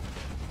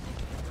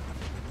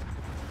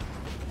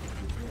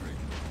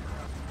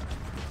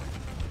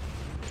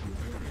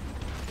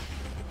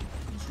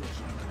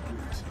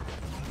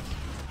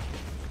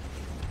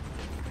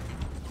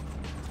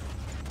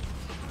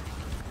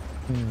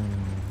 Construction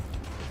complete.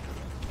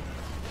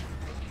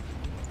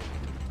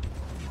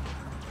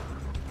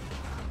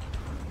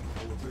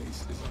 Our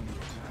base is under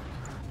attack.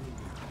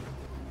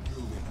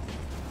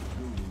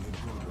 Building in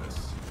progress.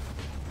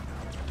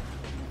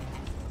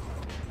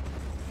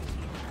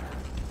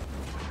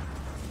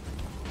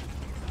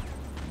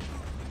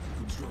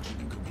 Construction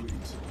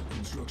complete.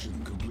 Construction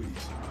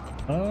complete.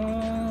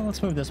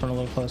 Let's move this one a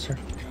little closer.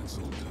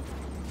 Cancelled.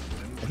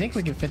 I think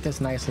we can fit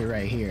this nicely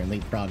right here and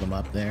leapfrog them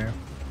up there.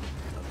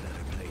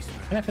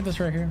 Can I fit this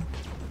right here?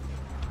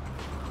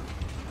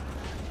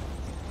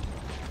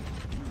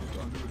 Unit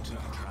under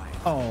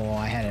attack. Oh,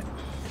 I had it.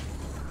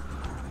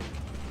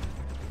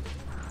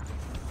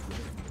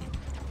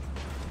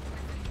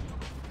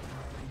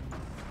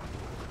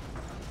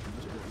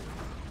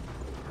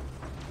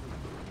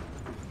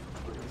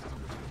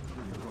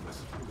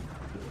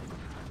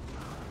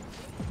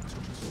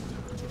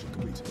 Construction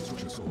complete.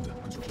 Construction sold.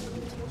 Construction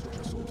complete.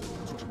 Construction sold.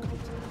 Construction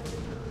complete.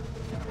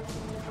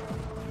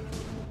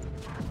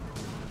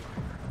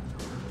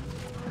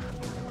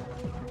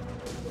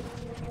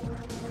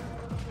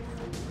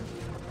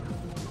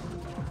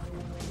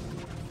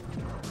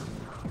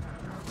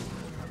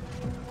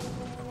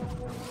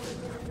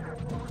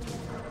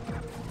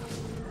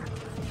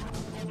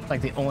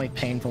 Like the only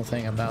painful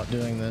thing about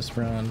doing this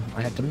run.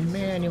 I had to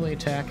manually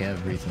attack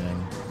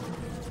everything.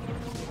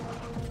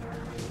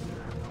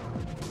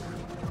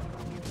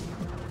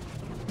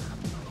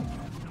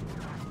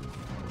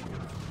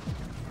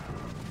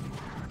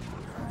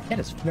 It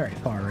is very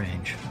far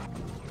range.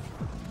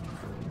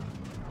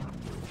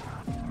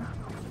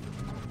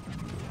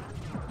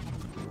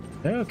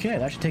 Okay,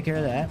 that should take care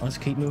of that. Let's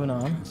keep moving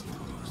on.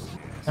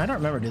 I don't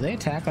remember, do they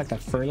attack like the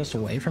furthest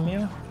away from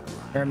you?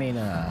 Or I mean,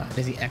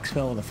 does he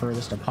exfil the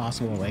furthest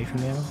possible away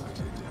from you?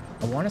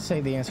 I want to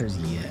say the answer is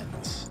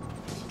yes.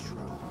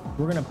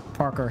 We're gonna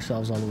park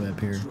ourselves all the way up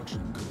here.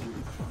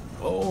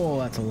 Oh,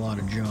 that's a lot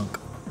of junk.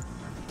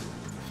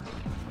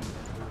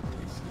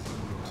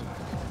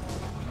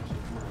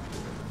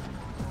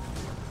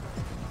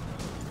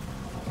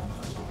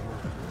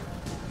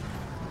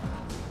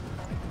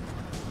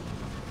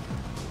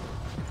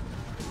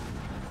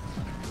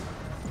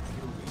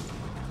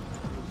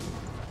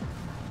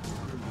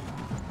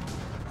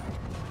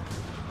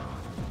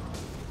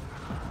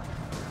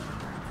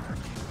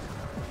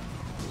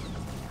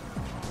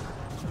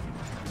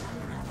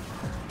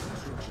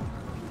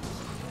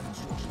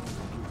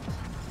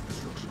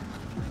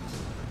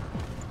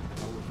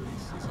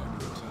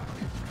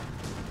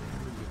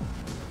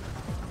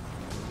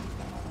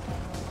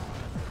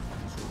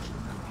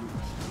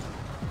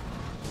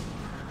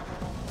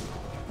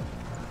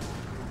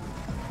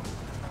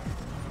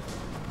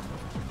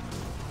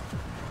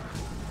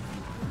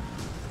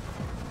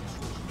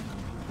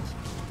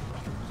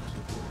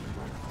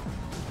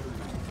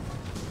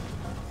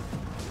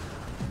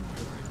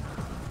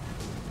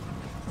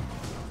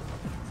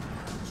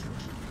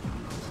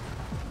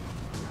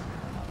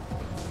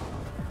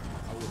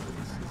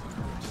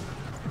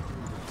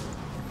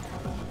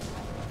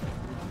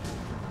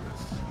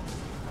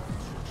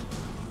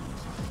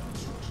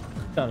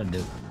 Gotta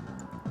do.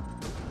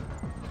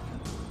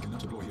 Cannot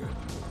deploy here.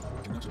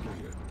 Cannot deploy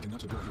here. Cannot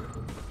deploy here.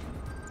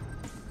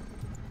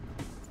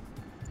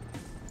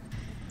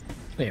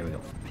 There we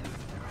go.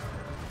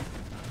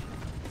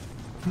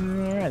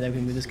 Alright, then we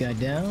can move this guy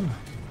down.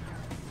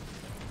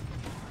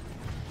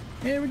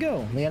 There we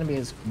go. The enemy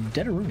is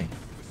dead or rooney.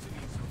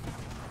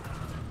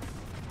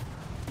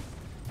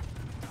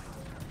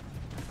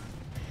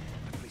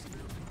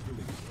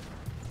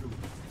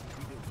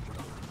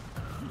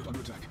 Unit under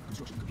attack.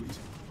 Construction complete.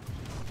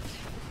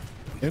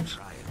 Oops.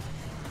 Our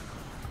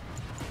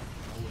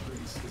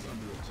base is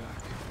under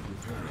attack.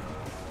 Repairing.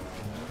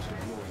 Cannot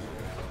deploy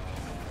here.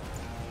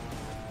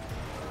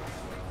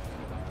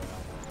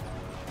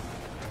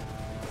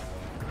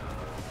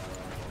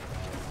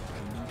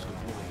 Cannot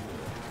deploy here.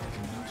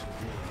 Cannot deploy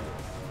here.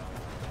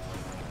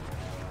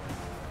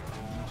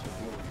 Cannot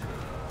deploy here.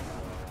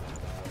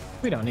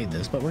 We don't need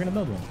this, but we're gonna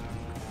build one.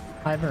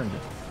 I've earned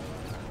it.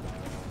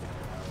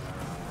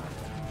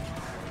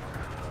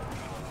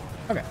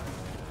 Okay.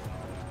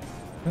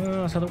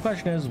 So the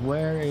question is,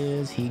 where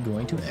is he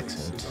going to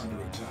exit?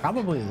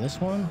 Probably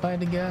this one, if I had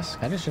to guess.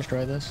 I just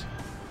destroy this.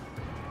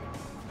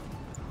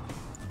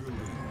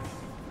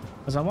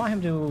 Because I want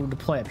him to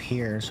deploy up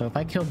here, so if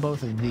I kill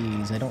both of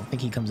these, I don't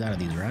think he comes out of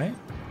these, right?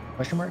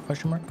 Question mark,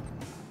 question mark?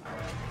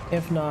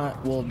 If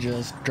not, we'll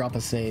just drop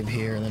a save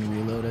here and then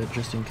reload it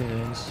just in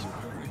case.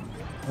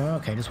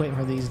 Okay, just waiting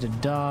for these to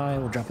die.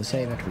 We'll drop a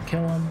save after we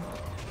kill them.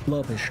 Blow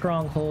up his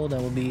stronghold,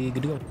 and we'll be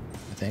good to go,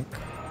 I think.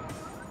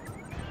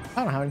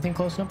 I don't have anything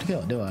close enough to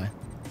kill it, do I?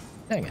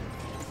 Dang it.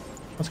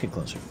 Let's get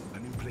closer. A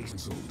new place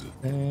sold.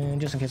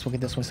 And just in case, we'll get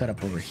this one set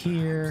up over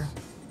here.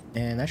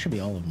 And that should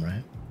be all of them,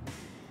 right?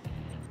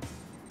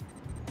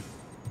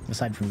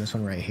 aside from this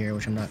one right here,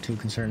 which I'm not too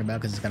concerned about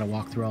because it's got to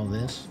walk through all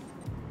this.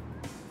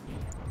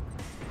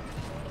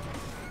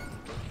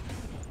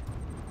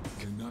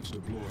 Cannot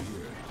deploy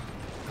here.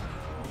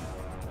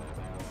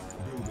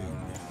 Building.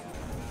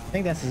 I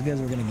think that's as good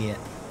as we're gonna get.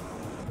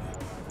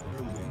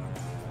 Building.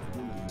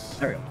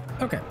 There we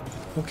go. Okay,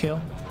 we'll kill.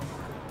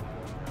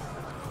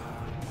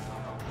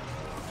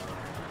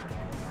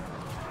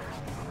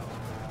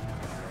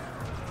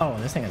 Oh,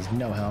 this thing has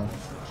no health.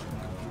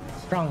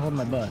 Stronghold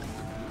my butt.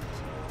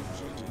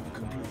 Objective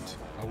complete.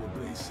 Our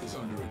base is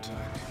under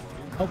attack.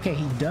 Okay,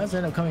 he does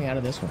end up coming out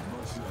of this one.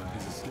 Marcion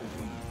is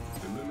escaping.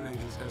 Eliminate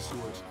his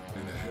escort,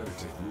 and the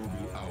heretic will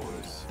be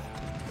ours.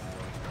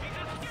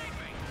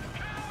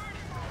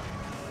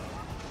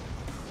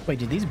 Wait,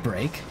 did these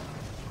break?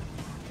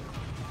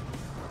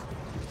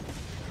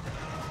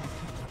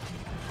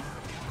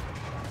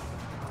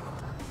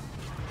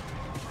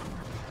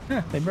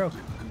 Huh, they broke.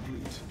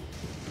 Complete.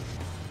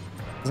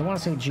 Because I want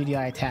to say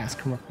GDI attacks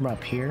come from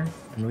up here,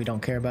 and we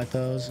don't care about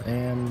those,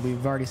 and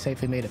we've already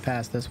safely made it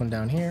past this one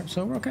down here,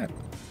 so we're okay.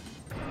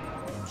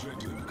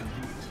 Objective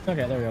complete.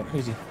 Okay, there we go.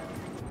 Easy.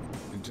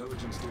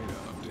 Intelligence data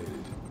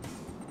updated.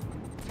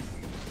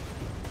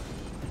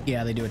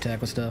 Yeah, they do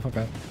attack with stuff.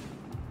 Okay.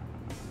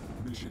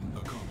 Mission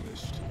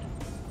accomplished.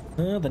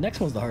 The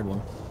next one's the hard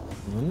one.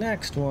 The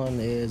next one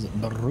is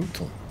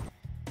brutal.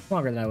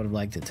 Longer than I would have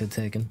liked it to have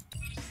taken.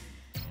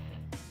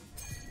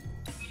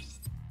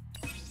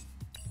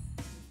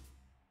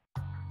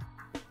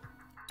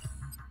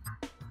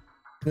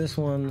 This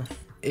one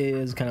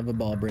is kind of a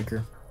ball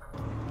breaker.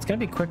 It's gonna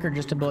be quicker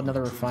just to build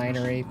another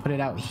refinery, put it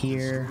out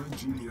here,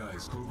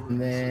 GDI's covert. and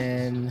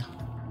then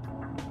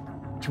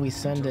can we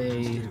send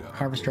a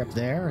harvester up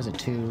there, or is it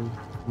too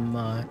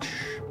much?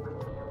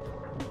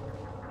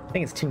 I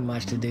think it's too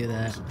much to do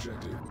that.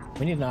 Objective.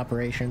 We need an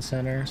operations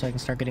center so I can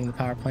start getting the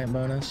power plant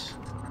bonus.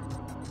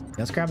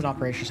 Let's grab an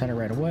operations center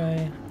right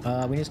away.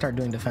 We need to start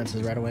doing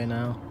defenses right away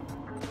now.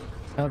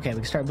 Okay,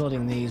 we can start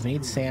building these. We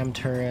need SAM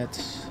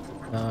turrets.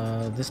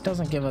 This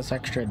doesn't give us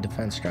extra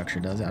defense structure,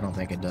 does it? I don't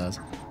think it does.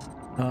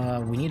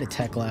 We need a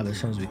tech lab as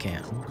soon as we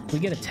can. If we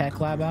get a tech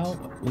lab out,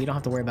 we don't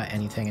have to worry about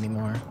anything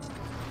anymore.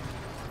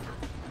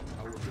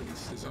 Our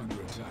base is under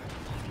attack.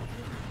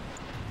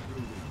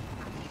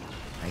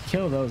 I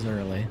kill those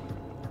early.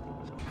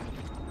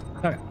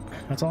 Okay,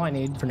 that's all I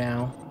need for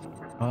now.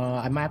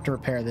 I might have to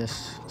repair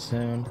this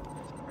soon.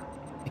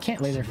 I can't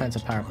laser fence a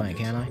power plant,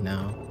 can I?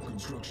 No.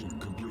 Construction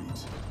complete.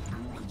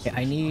 Yeah,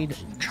 I need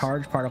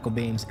charged particle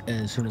beams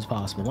as soon as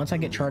possible. Once I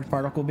get charged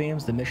particle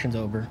beams, the mission's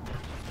over.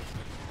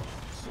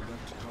 Select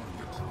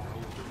target.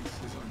 Our base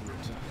is under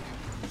attack.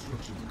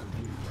 Construction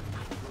complete.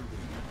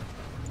 Building.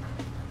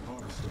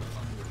 Harvester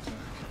under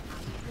attack.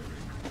 Repairing.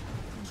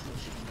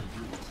 Construction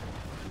complete.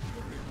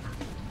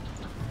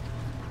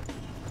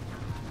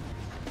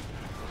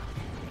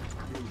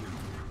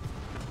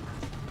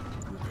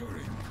 Repairing.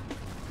 Building. Repairing.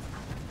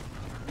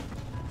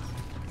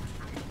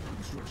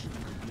 Construction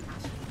complete.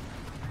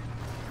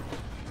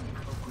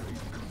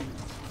 Upgrade complete.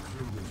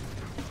 Building.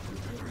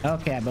 Repairing.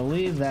 Okay, I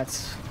believe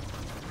that's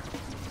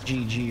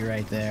GG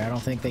right there. I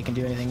don't think they can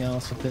do anything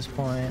else at this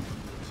point.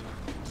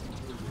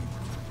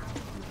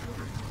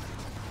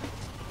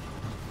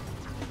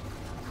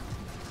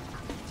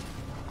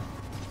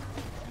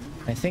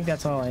 I think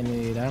that's all I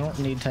need. I don't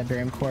need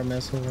Tiberium core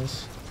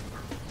missiles.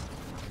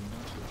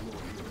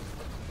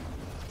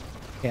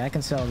 Okay, I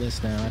can sell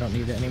this now. I don't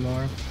need it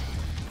anymore.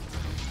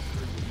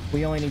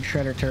 We only need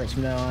shredder turrets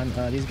from now on.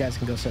 These guys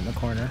can go sit in the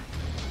corner.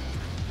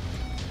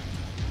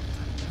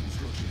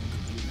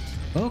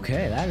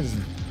 Okay, that is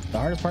the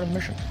hardest part of the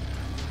mission.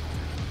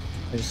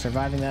 Is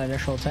surviving that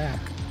initial attack.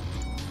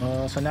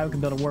 So now we can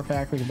build a war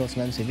factory, we can build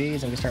some MCVs,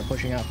 and we can start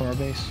pushing out from our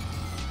base.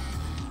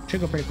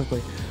 Should go pretty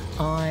quickly.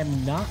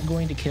 I'm not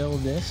going to kill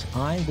this.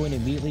 I'm going to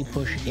immediately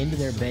push into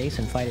their base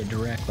and fight it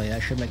directly.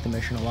 That should make the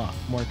mission a lot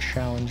more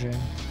challenging.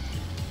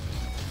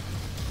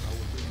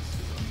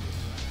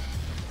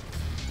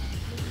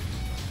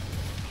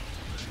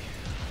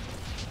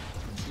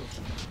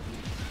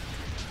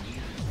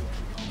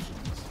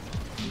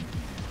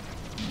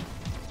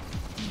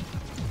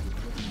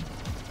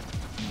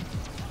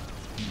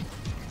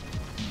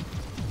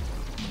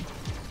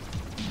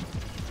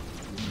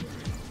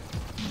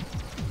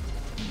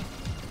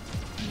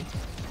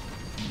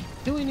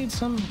 Do we need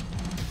some?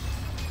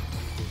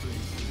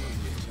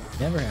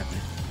 Never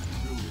happened.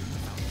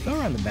 Go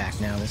around the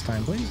back now this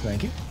time, please.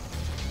 Thank you.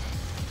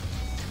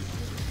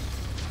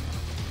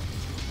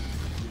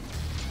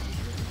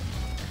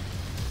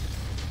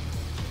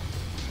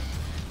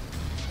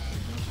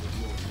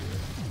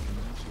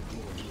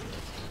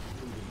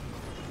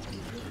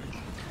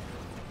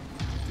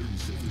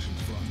 Insufficient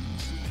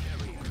funds.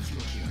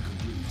 Construction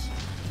complete.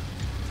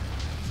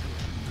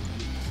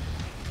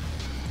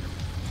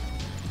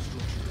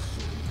 Structure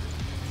sold.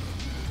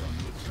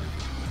 Under attack.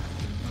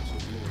 Not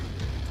deployed.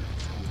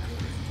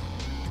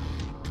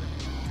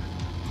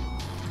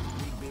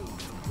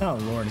 Oh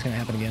lord, it's gonna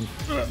happen again.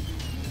 Our base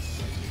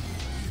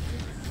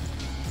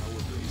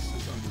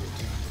is under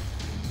attack.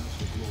 Not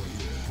deployed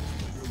here.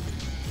 Building.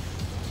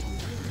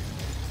 Repairing.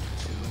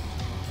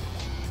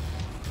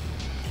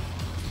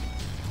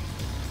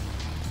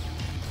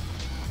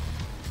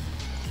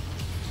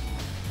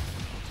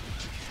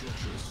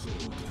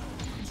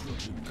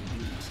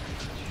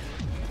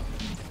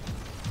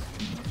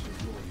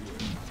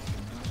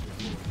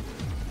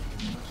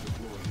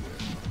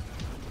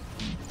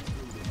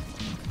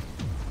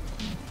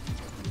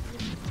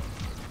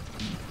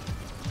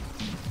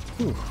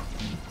 Whew.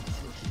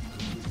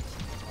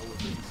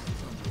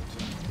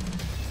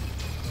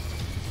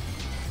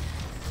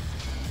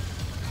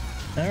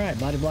 Alright,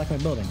 body block my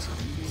buildings.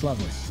 It's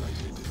lovely.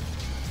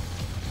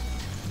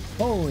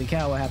 Holy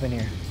cow, what happened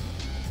here?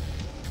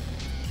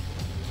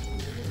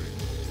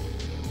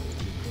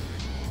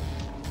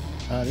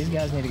 These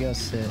guys need to go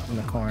sit in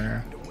the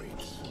corner.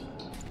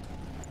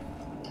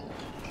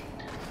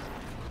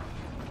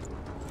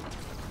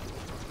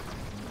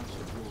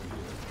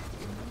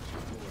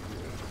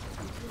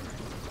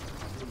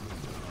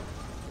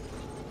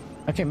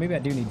 Okay, maybe I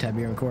do need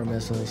Tiberium core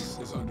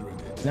missiles.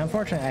 Now,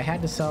 unfortunately, I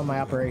had to sell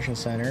my operations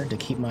center to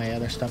keep my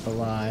other stuff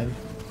alive.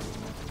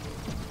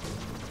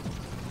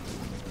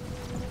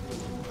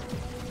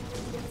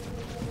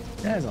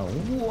 That is a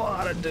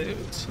lot of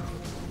dudes.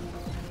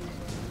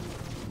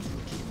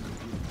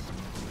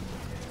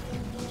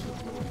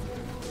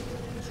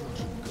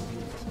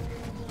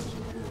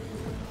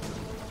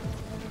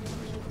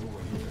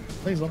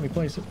 Please let me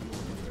place it.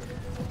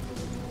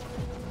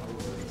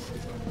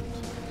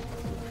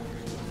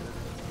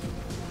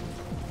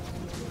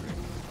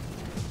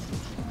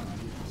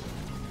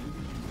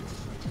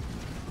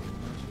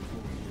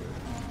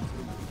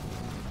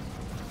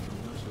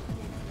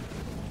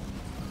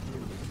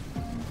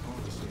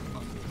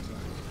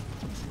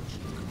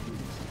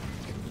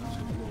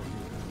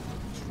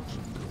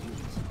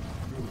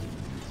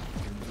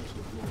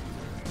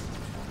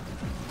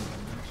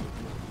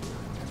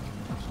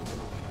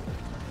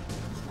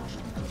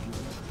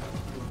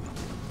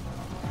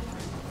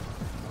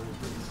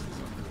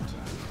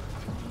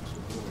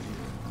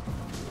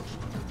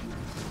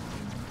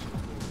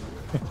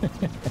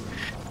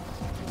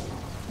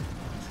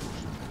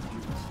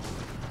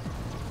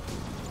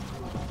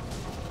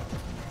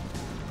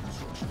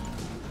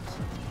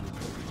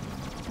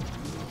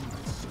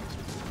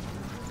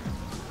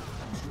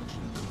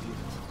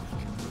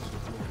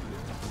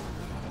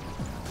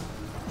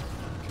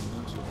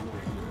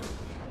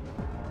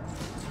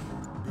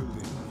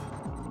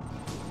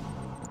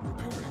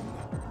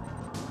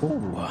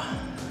 Ooh,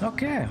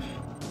 okay.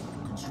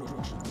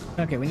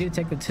 Okay, we need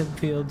to take the tip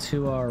field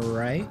to our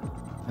right,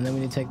 and then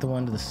we need to take the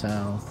one to the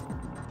south.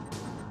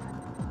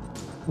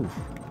 Ooh.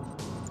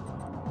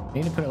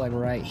 We need to put it like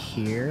right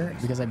here,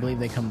 because I believe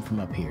they come from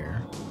up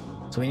here.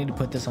 So we need to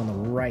put this on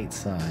the right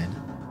side,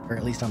 or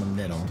at least on the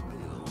middle.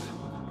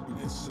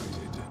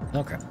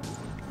 Okay.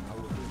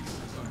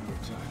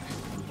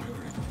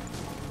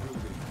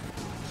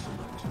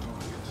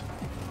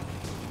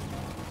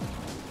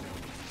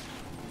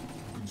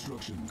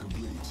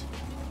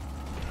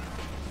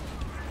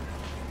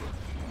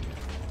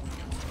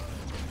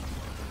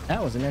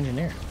 That was an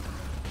engineer.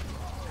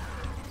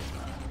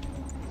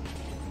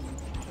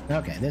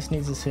 Okay, this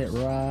needs to sit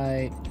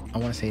right, I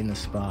want to say in the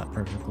spot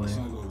perfectly.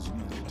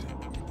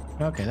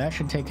 Okay, that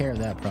should take care of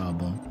that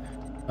problem.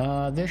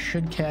 This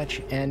should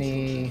catch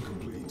any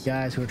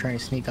guys who are trying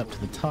to sneak up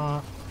to the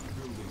top.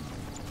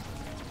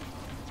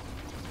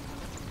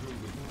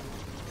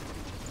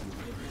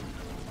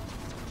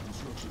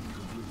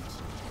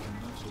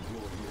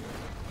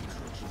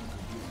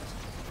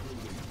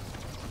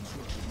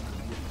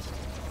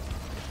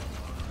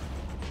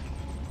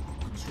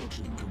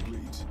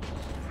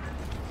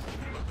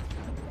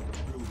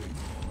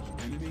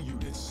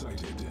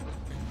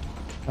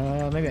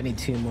 Maybe I need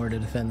 2 more to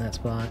defend that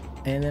spot.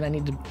 And then I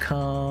need to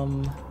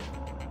come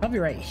probably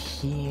right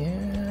here.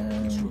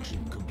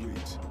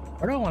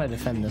 Where do I want to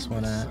defend this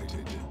one at?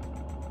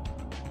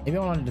 Maybe I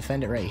want to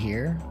defend it right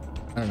here.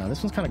 I don't know.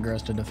 This one's kind of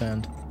gross to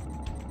defend.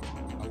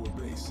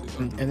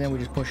 And then we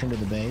just push into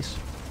the base.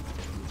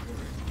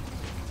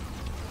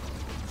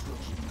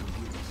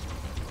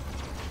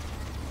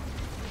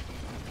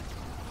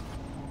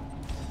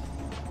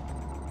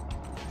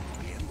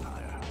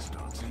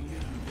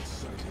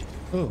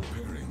 Ooh.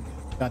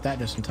 Got that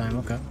just in time,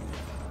 okay.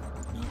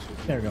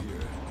 There we go.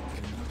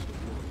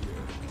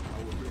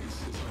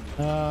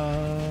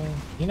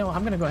 You know,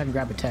 I'm gonna go ahead and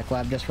grab a tech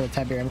lab just for the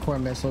Tiberium core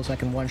missiles so I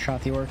can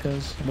one-shot the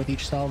orcas with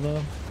each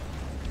salvo.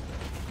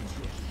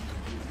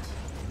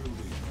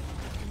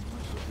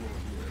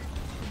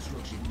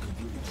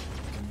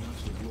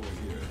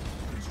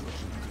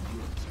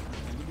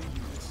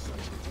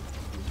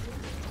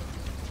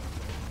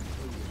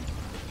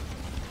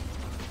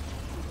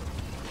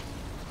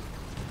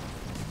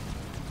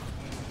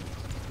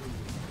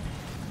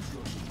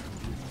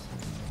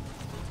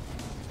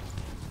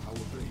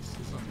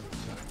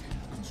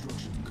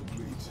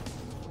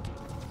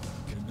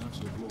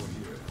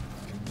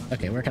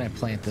 Okay, where can I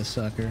plant this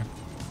sucker?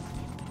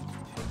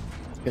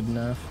 Good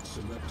enough.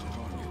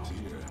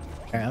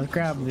 Alright, let's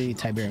grab the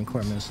Tiberium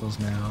core missiles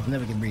now, and then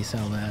we can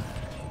resell that.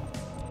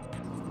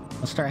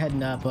 I'll start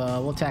heading up.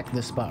 We'll attack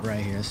this spot right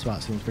here. This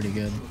spot seems pretty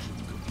good.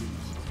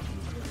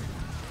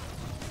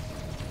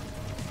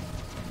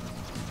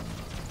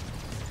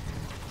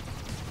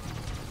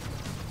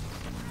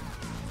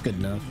 Good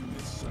enough.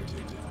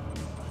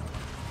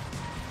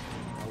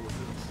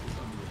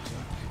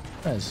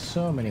 That is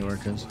so many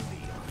workers.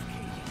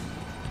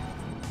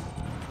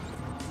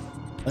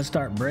 Let's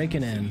start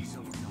breaking in.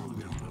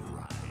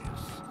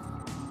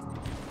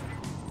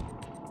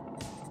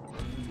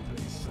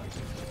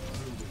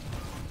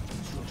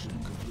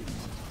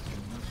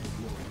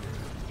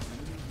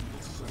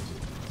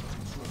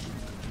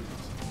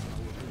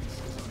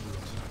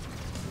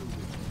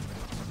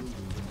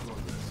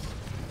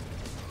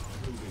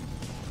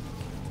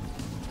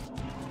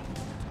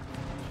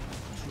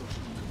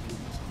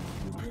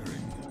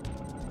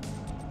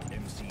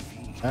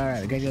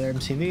 Alright, we got the other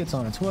MCV, it's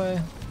on its way.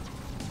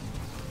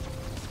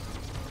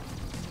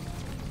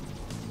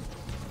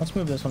 Let's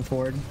move this one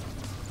forward.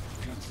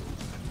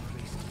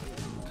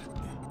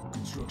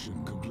 Construction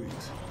complete.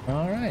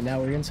 Alright, now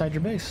we're inside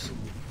your base.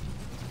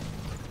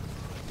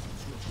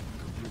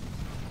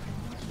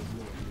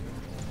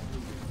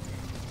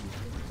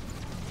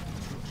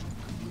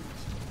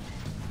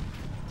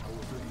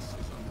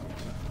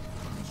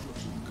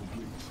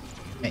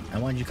 Hey, I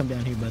wanted you to come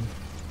down here, bud.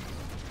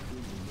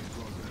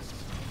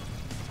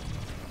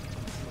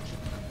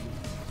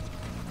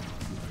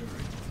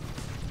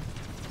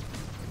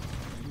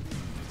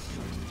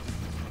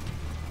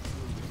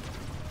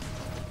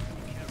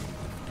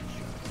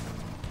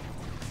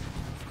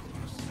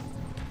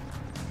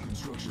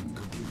 Construction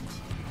complete.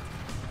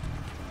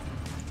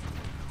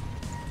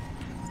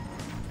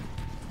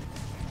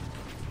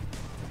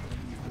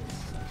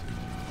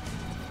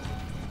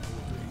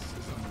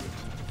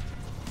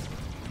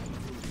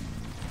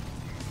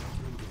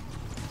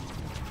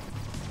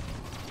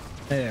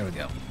 There we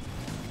go.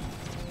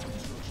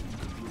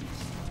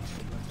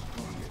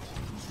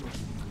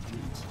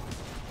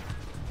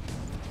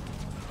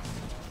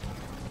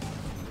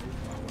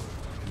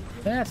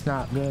 That's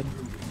not good.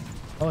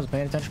 I wasn't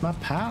paying attention to my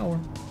power.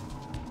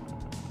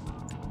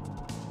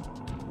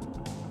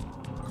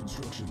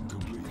 Construction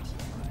complete.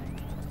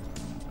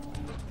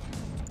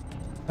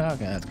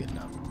 Okay, that's good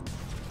enough.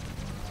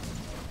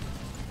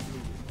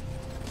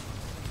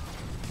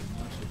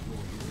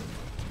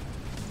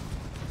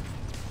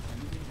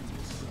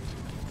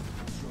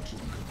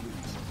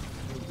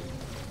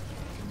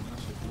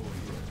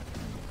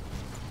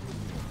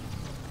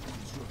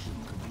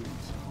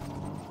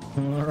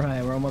 All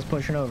right, we're almost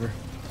pushing over.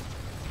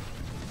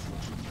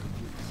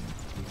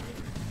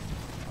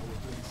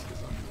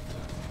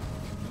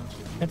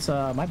 It's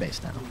my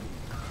base now.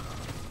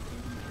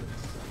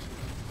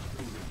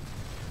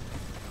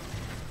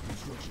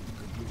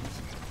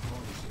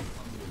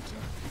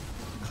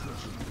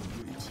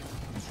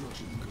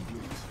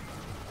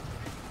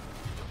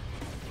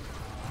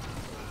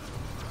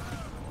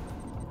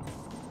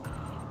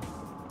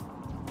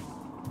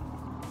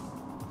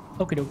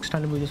 Okie doke, it's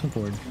time to move this one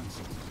forward.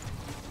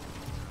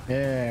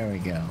 There we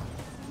go.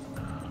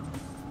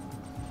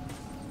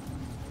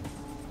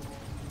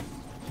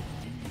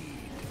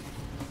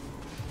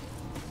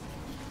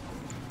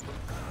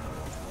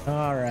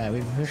 Alright,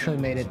 we've officially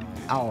made it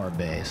our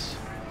base.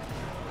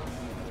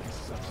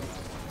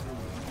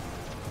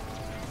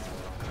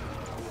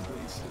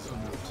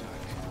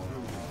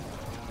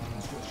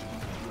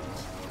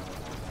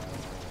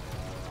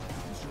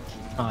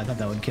 Oh, I thought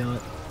that would kill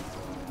it.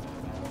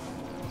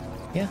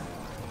 Yeah.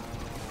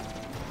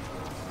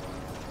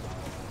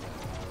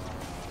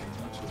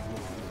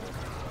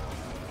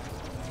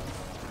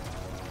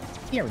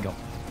 Here we go.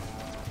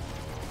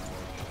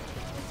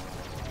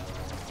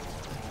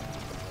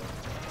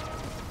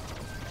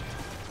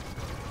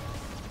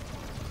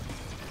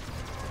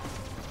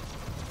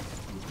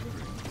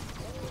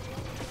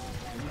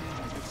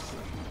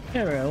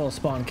 Yeah, a little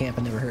spawn camp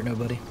and never hurt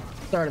nobody.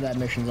 Start of that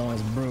mission's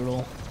always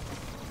brutal.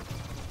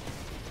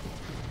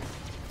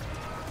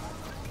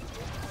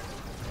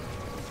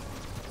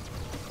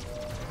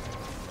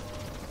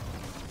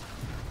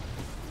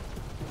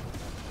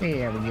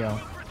 There we go.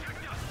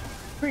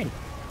 Pretty.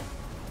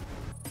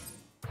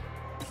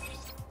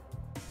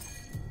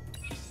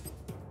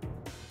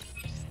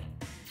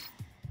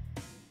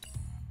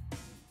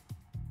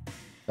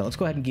 So let's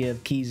go ahead and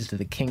give keys to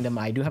the kingdom.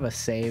 I do have a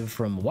save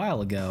from a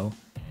while ago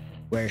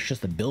where it's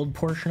just the build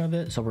portion of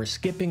it. So we're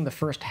skipping the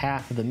first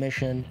half of the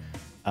mission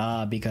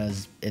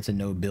because it's a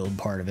no build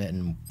part of it,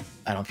 and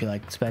I don't feel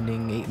like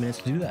spending 8 minutes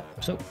to do that.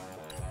 So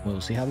we'll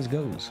see how this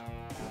goes.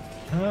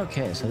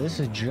 Okay, so this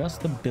is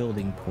just the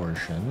building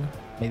portion.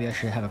 Maybe I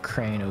should have a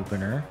crane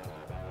opener.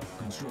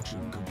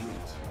 Construction complete.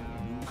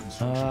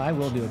 I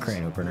will do a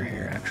crane opener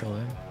here,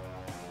 actually.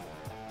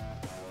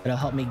 It'll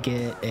help me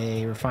get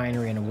a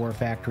refinery and a war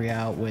factory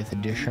out with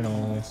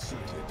additional...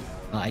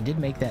 I did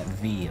make that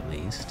V, at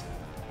least.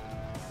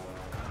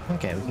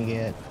 Okay, we can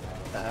get...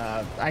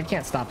 I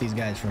can't stop these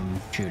guys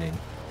from shooting.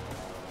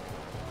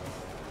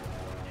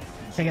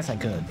 I guess I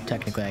could.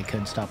 Technically, I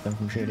could stop them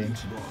from shooting.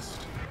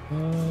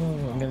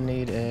 I'm gonna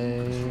need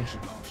a...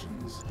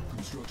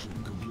 Construction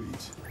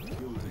complete.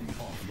 Building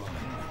offline.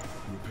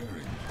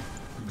 Repairing.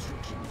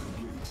 Construction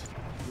complete.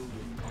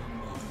 Building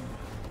online.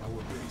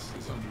 Our base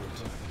is under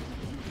attack.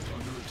 Unit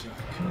under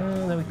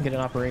attack. Then we can get an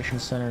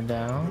operations center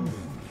down.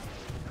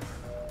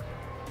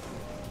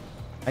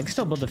 I can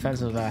still build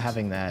defenses without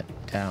having that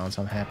down,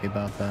 so I'm happy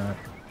about that.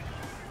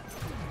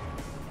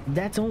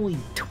 That's only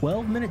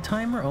 12-minute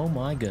timer? Oh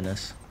my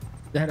goodness.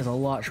 That is a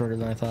lot shorter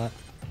than I thought.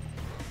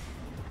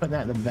 Put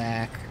that in the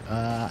back.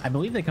 I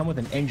believe they come with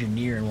an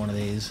engineer in one of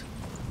these.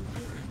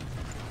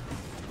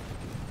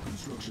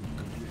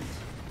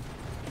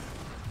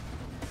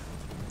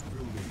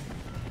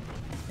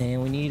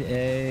 And we need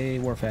a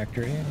war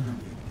factory.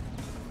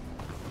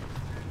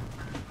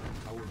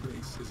 Our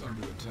base is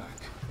under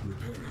attack.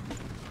 Repairing.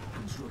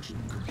 Construction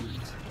complete.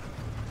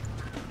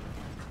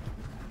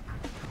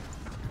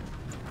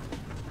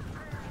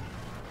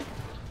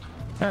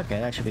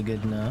 Okay, that should be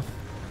good enough.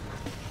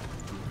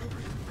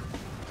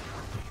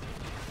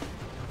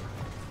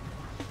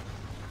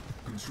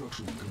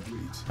 Construction complete.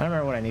 I don't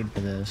remember what I need for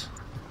this.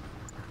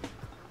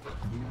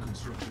 New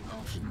construction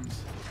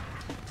options.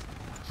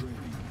 Training.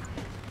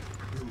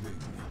 Building.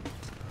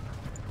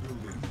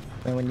 Building.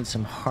 Then we need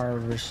some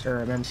harvest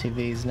or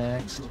MCVs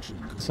next.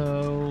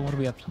 So what do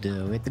we have to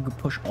do? We have to go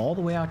push all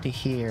the way out to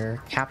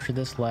here, capture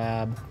this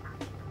lab.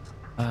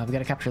 We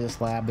gotta capture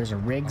this lab. There's a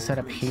rig set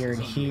up here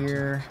and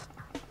here.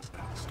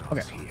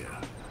 Okay,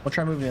 we'll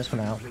try moving this one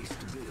out.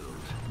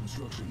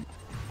 Construction.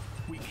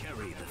 We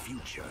carry the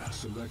future.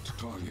 Select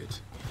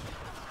target.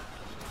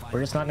 We're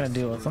just not gonna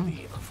deal with them.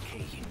 Of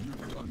Kane.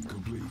 Unit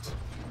incomplete.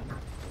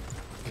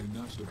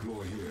 Cannot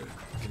deploy here.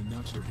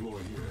 Cannot deploy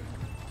here.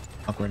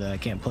 Awkward that I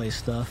can't place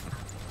stuff.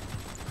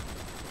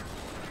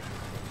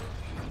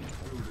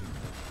 Building.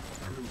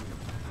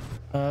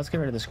 Building. Let's get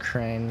rid of this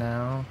crane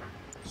now.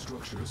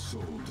 Structure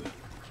sold.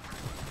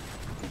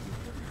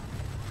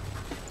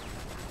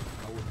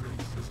 Our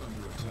base is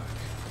under attack.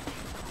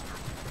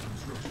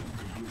 Construction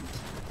complete.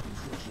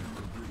 Construction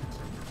complete.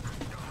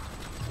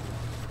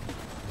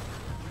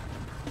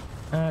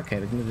 Okay,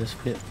 we can move this a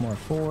bit more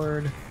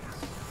forward.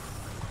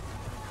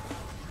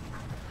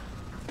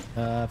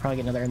 Probably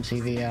get another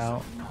MCV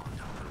out.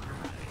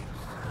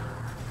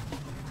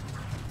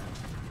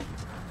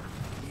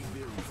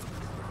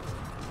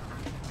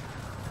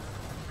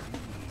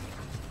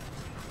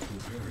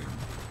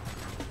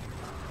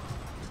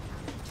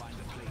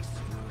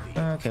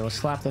 Okay, we'll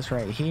slap this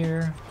right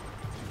here.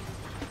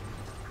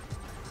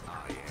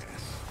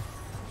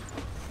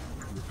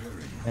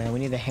 And we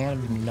need a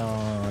hand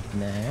knob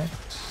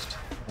next.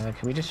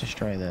 Can we just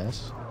destroy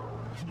this?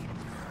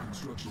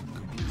 Construction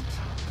complete.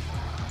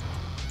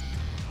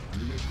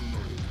 Unit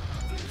promoted.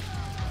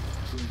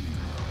 Training.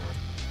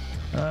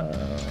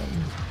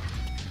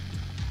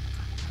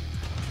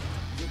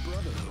 The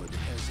Brotherhood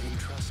has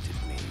entrusted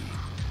me.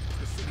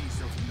 The cities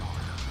of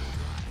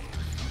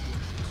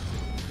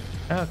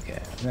Narn.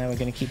 Okay, now we're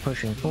gonna keep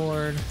pushing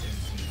forward.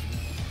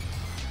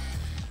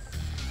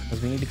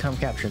 Because we need to come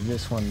capture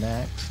this one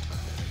next.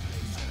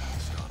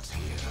 Stops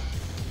here.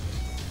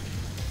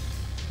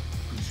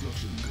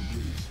 Construction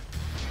complete.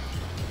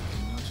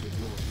 Cannot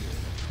deploy here.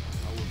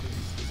 Our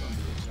base is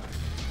under attack.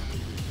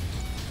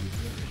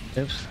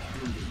 Repairing. Oops.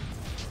 Building.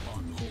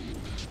 On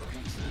hold.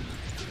 Cancelled.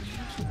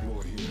 Cannot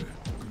deploy here.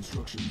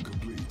 Construction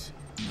complete.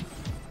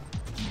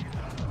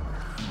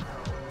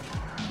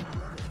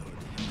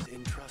 Has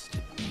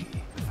entrusted me.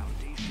 The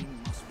foundation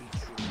must be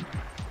true.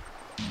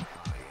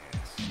 Ah,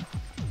 yes.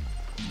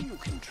 You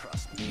can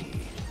trust me.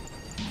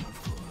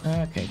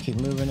 Okay, keep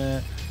moving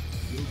it.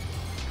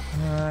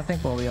 I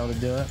think we'll be able to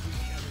do it.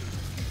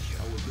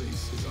 Our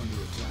base is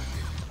under attack.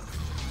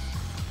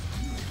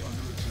 Unit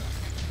under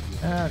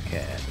attack.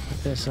 Okay, put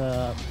this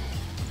up.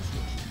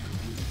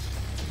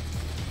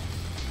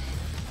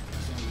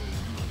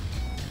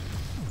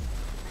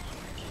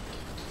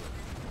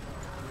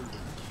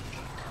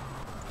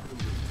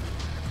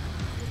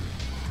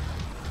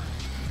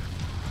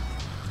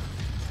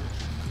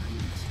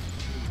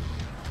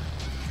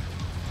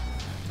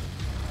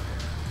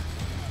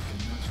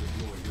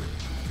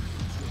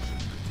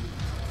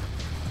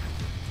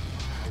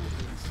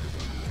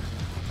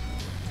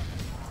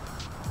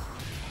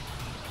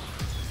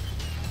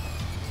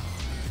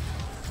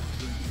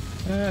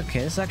 Okay,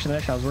 this is actually the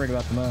mission I was worried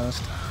about the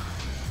most.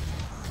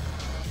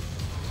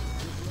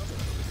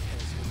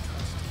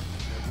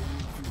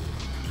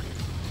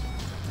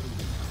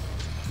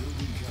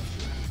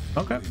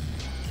 Okay.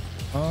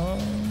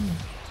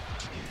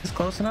 Is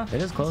close enough?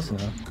 It is close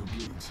enough.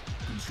 Complete.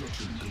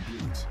 Construction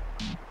complete.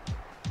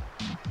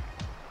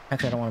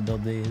 Actually, I don't want to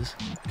build these.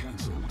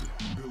 Cancelled.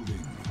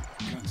 Building.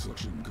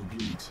 Construction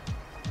complete.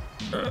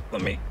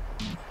 Let me.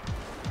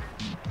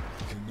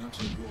 Cannot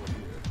deploy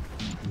here.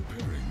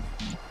 Repairing.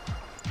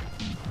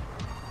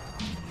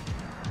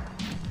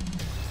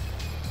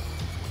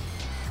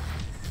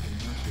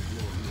 Cannot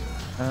deploy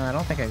here. I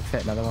don't think I can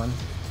fit another one.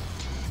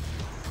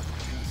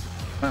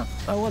 Well,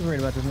 I was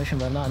worried about this mission,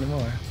 but not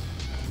anymore.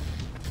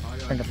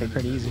 Turned out to be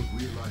pretty easy.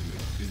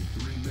 Realignment in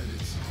 3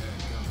 minutes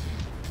and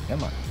counting.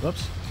 Come on.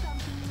 Whoops.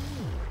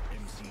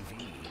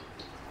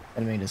 I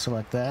didn't mean to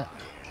select that.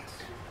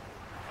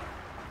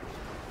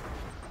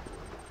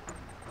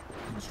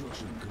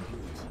 Construction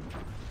complete.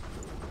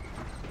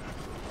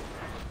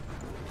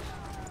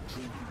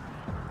 Training.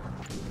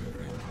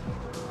 Repairing.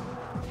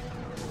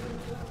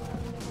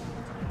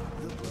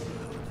 The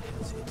Brotherhood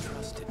has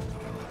entrusted me.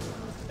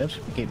 Oops,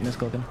 keep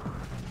misclicking.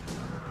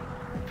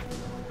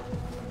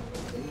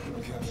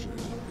 Captured.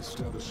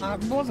 Establishing.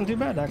 It wasn't too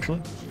bad,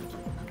 actually.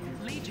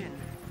 Legion.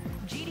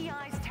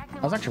 GDI's technical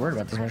I was actually worried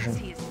about this mission.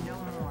 supremacy is no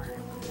more.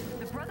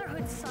 The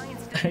Brotherhood's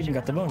science I even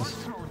got the bonus.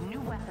 arsenal of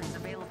new weapons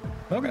available.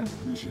 Okay.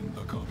 Mission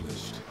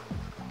accomplished.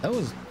 That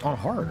was on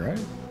hard, right?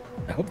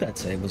 I hope that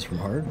save was from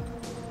hard.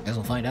 Guess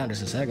we'll find out in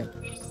just a second.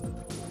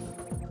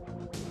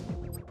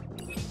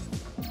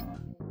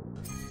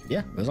 Yeah,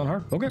 it was on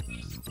hard. Okay.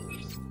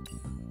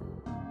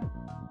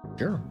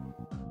 Sure.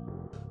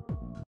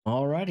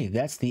 Alrighty,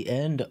 that's the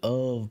end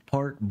of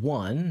part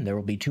 1. There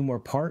will be 2 more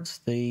parts.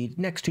 The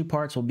next 2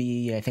 parts will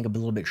be, I think, a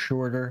little bit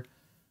shorter.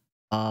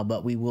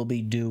 But we will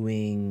be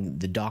doing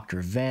The Doctor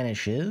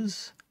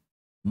Vanishes,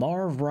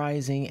 Marv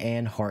Rising,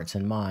 and Hearts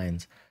and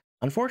Minds.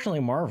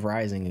 Unfortunately, Marv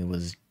Rising, it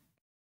was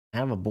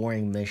kind of a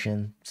boring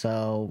mission,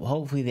 so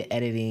hopefully the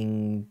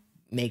editing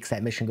makes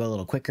that mission go a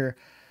little quicker.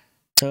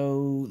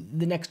 So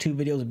the next 2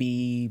 videos will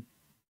be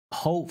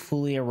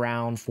hopefully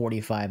around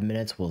 45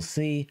 minutes. We'll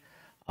see.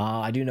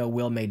 I do know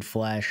Will Made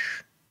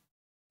Flesh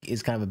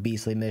is kind of a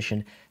beastly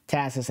mission.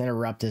 Tassus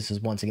Interruptus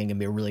is once again going to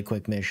be a really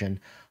quick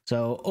mission.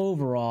 So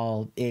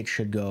overall, it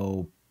should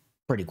go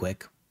pretty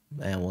quick,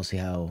 and we'll see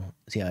how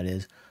it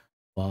is.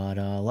 But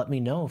let me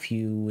know if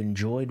you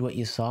enjoyed what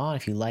you saw,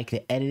 if you like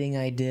the editing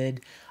I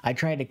did. I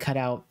tried to cut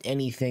out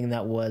anything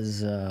that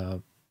was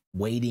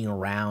waiting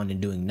around and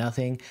doing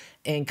nothing,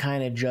 and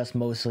kind of just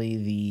mostly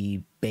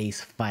the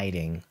base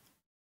fighting.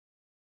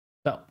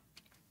 So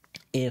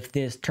if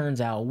this turns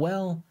out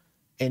well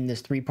in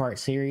this 3-part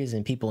series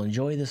and people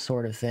enjoy this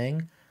sort of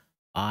thing,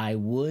 I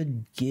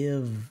would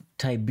give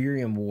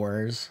Tiberium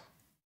Wars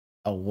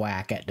a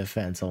whack at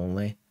defense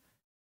only.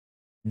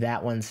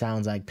 That one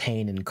sounds like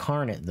pain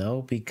incarnate,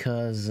 though,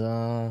 because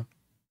Skrin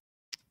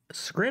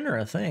are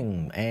a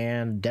thing,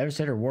 and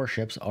Devastator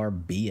warships are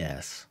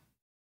BS.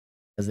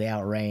 Because they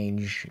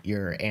outrange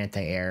your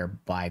anti-air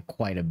by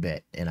quite a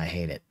bit, and I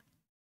hate it.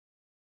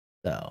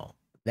 So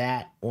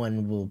that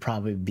one will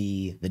probably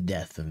be the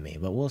death of me,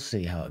 but we'll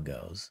see how it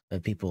goes.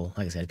 If people,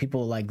 like I said, if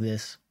people like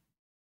this,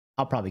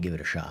 I'll probably give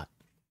it a shot.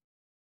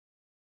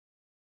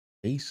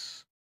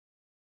 Peace.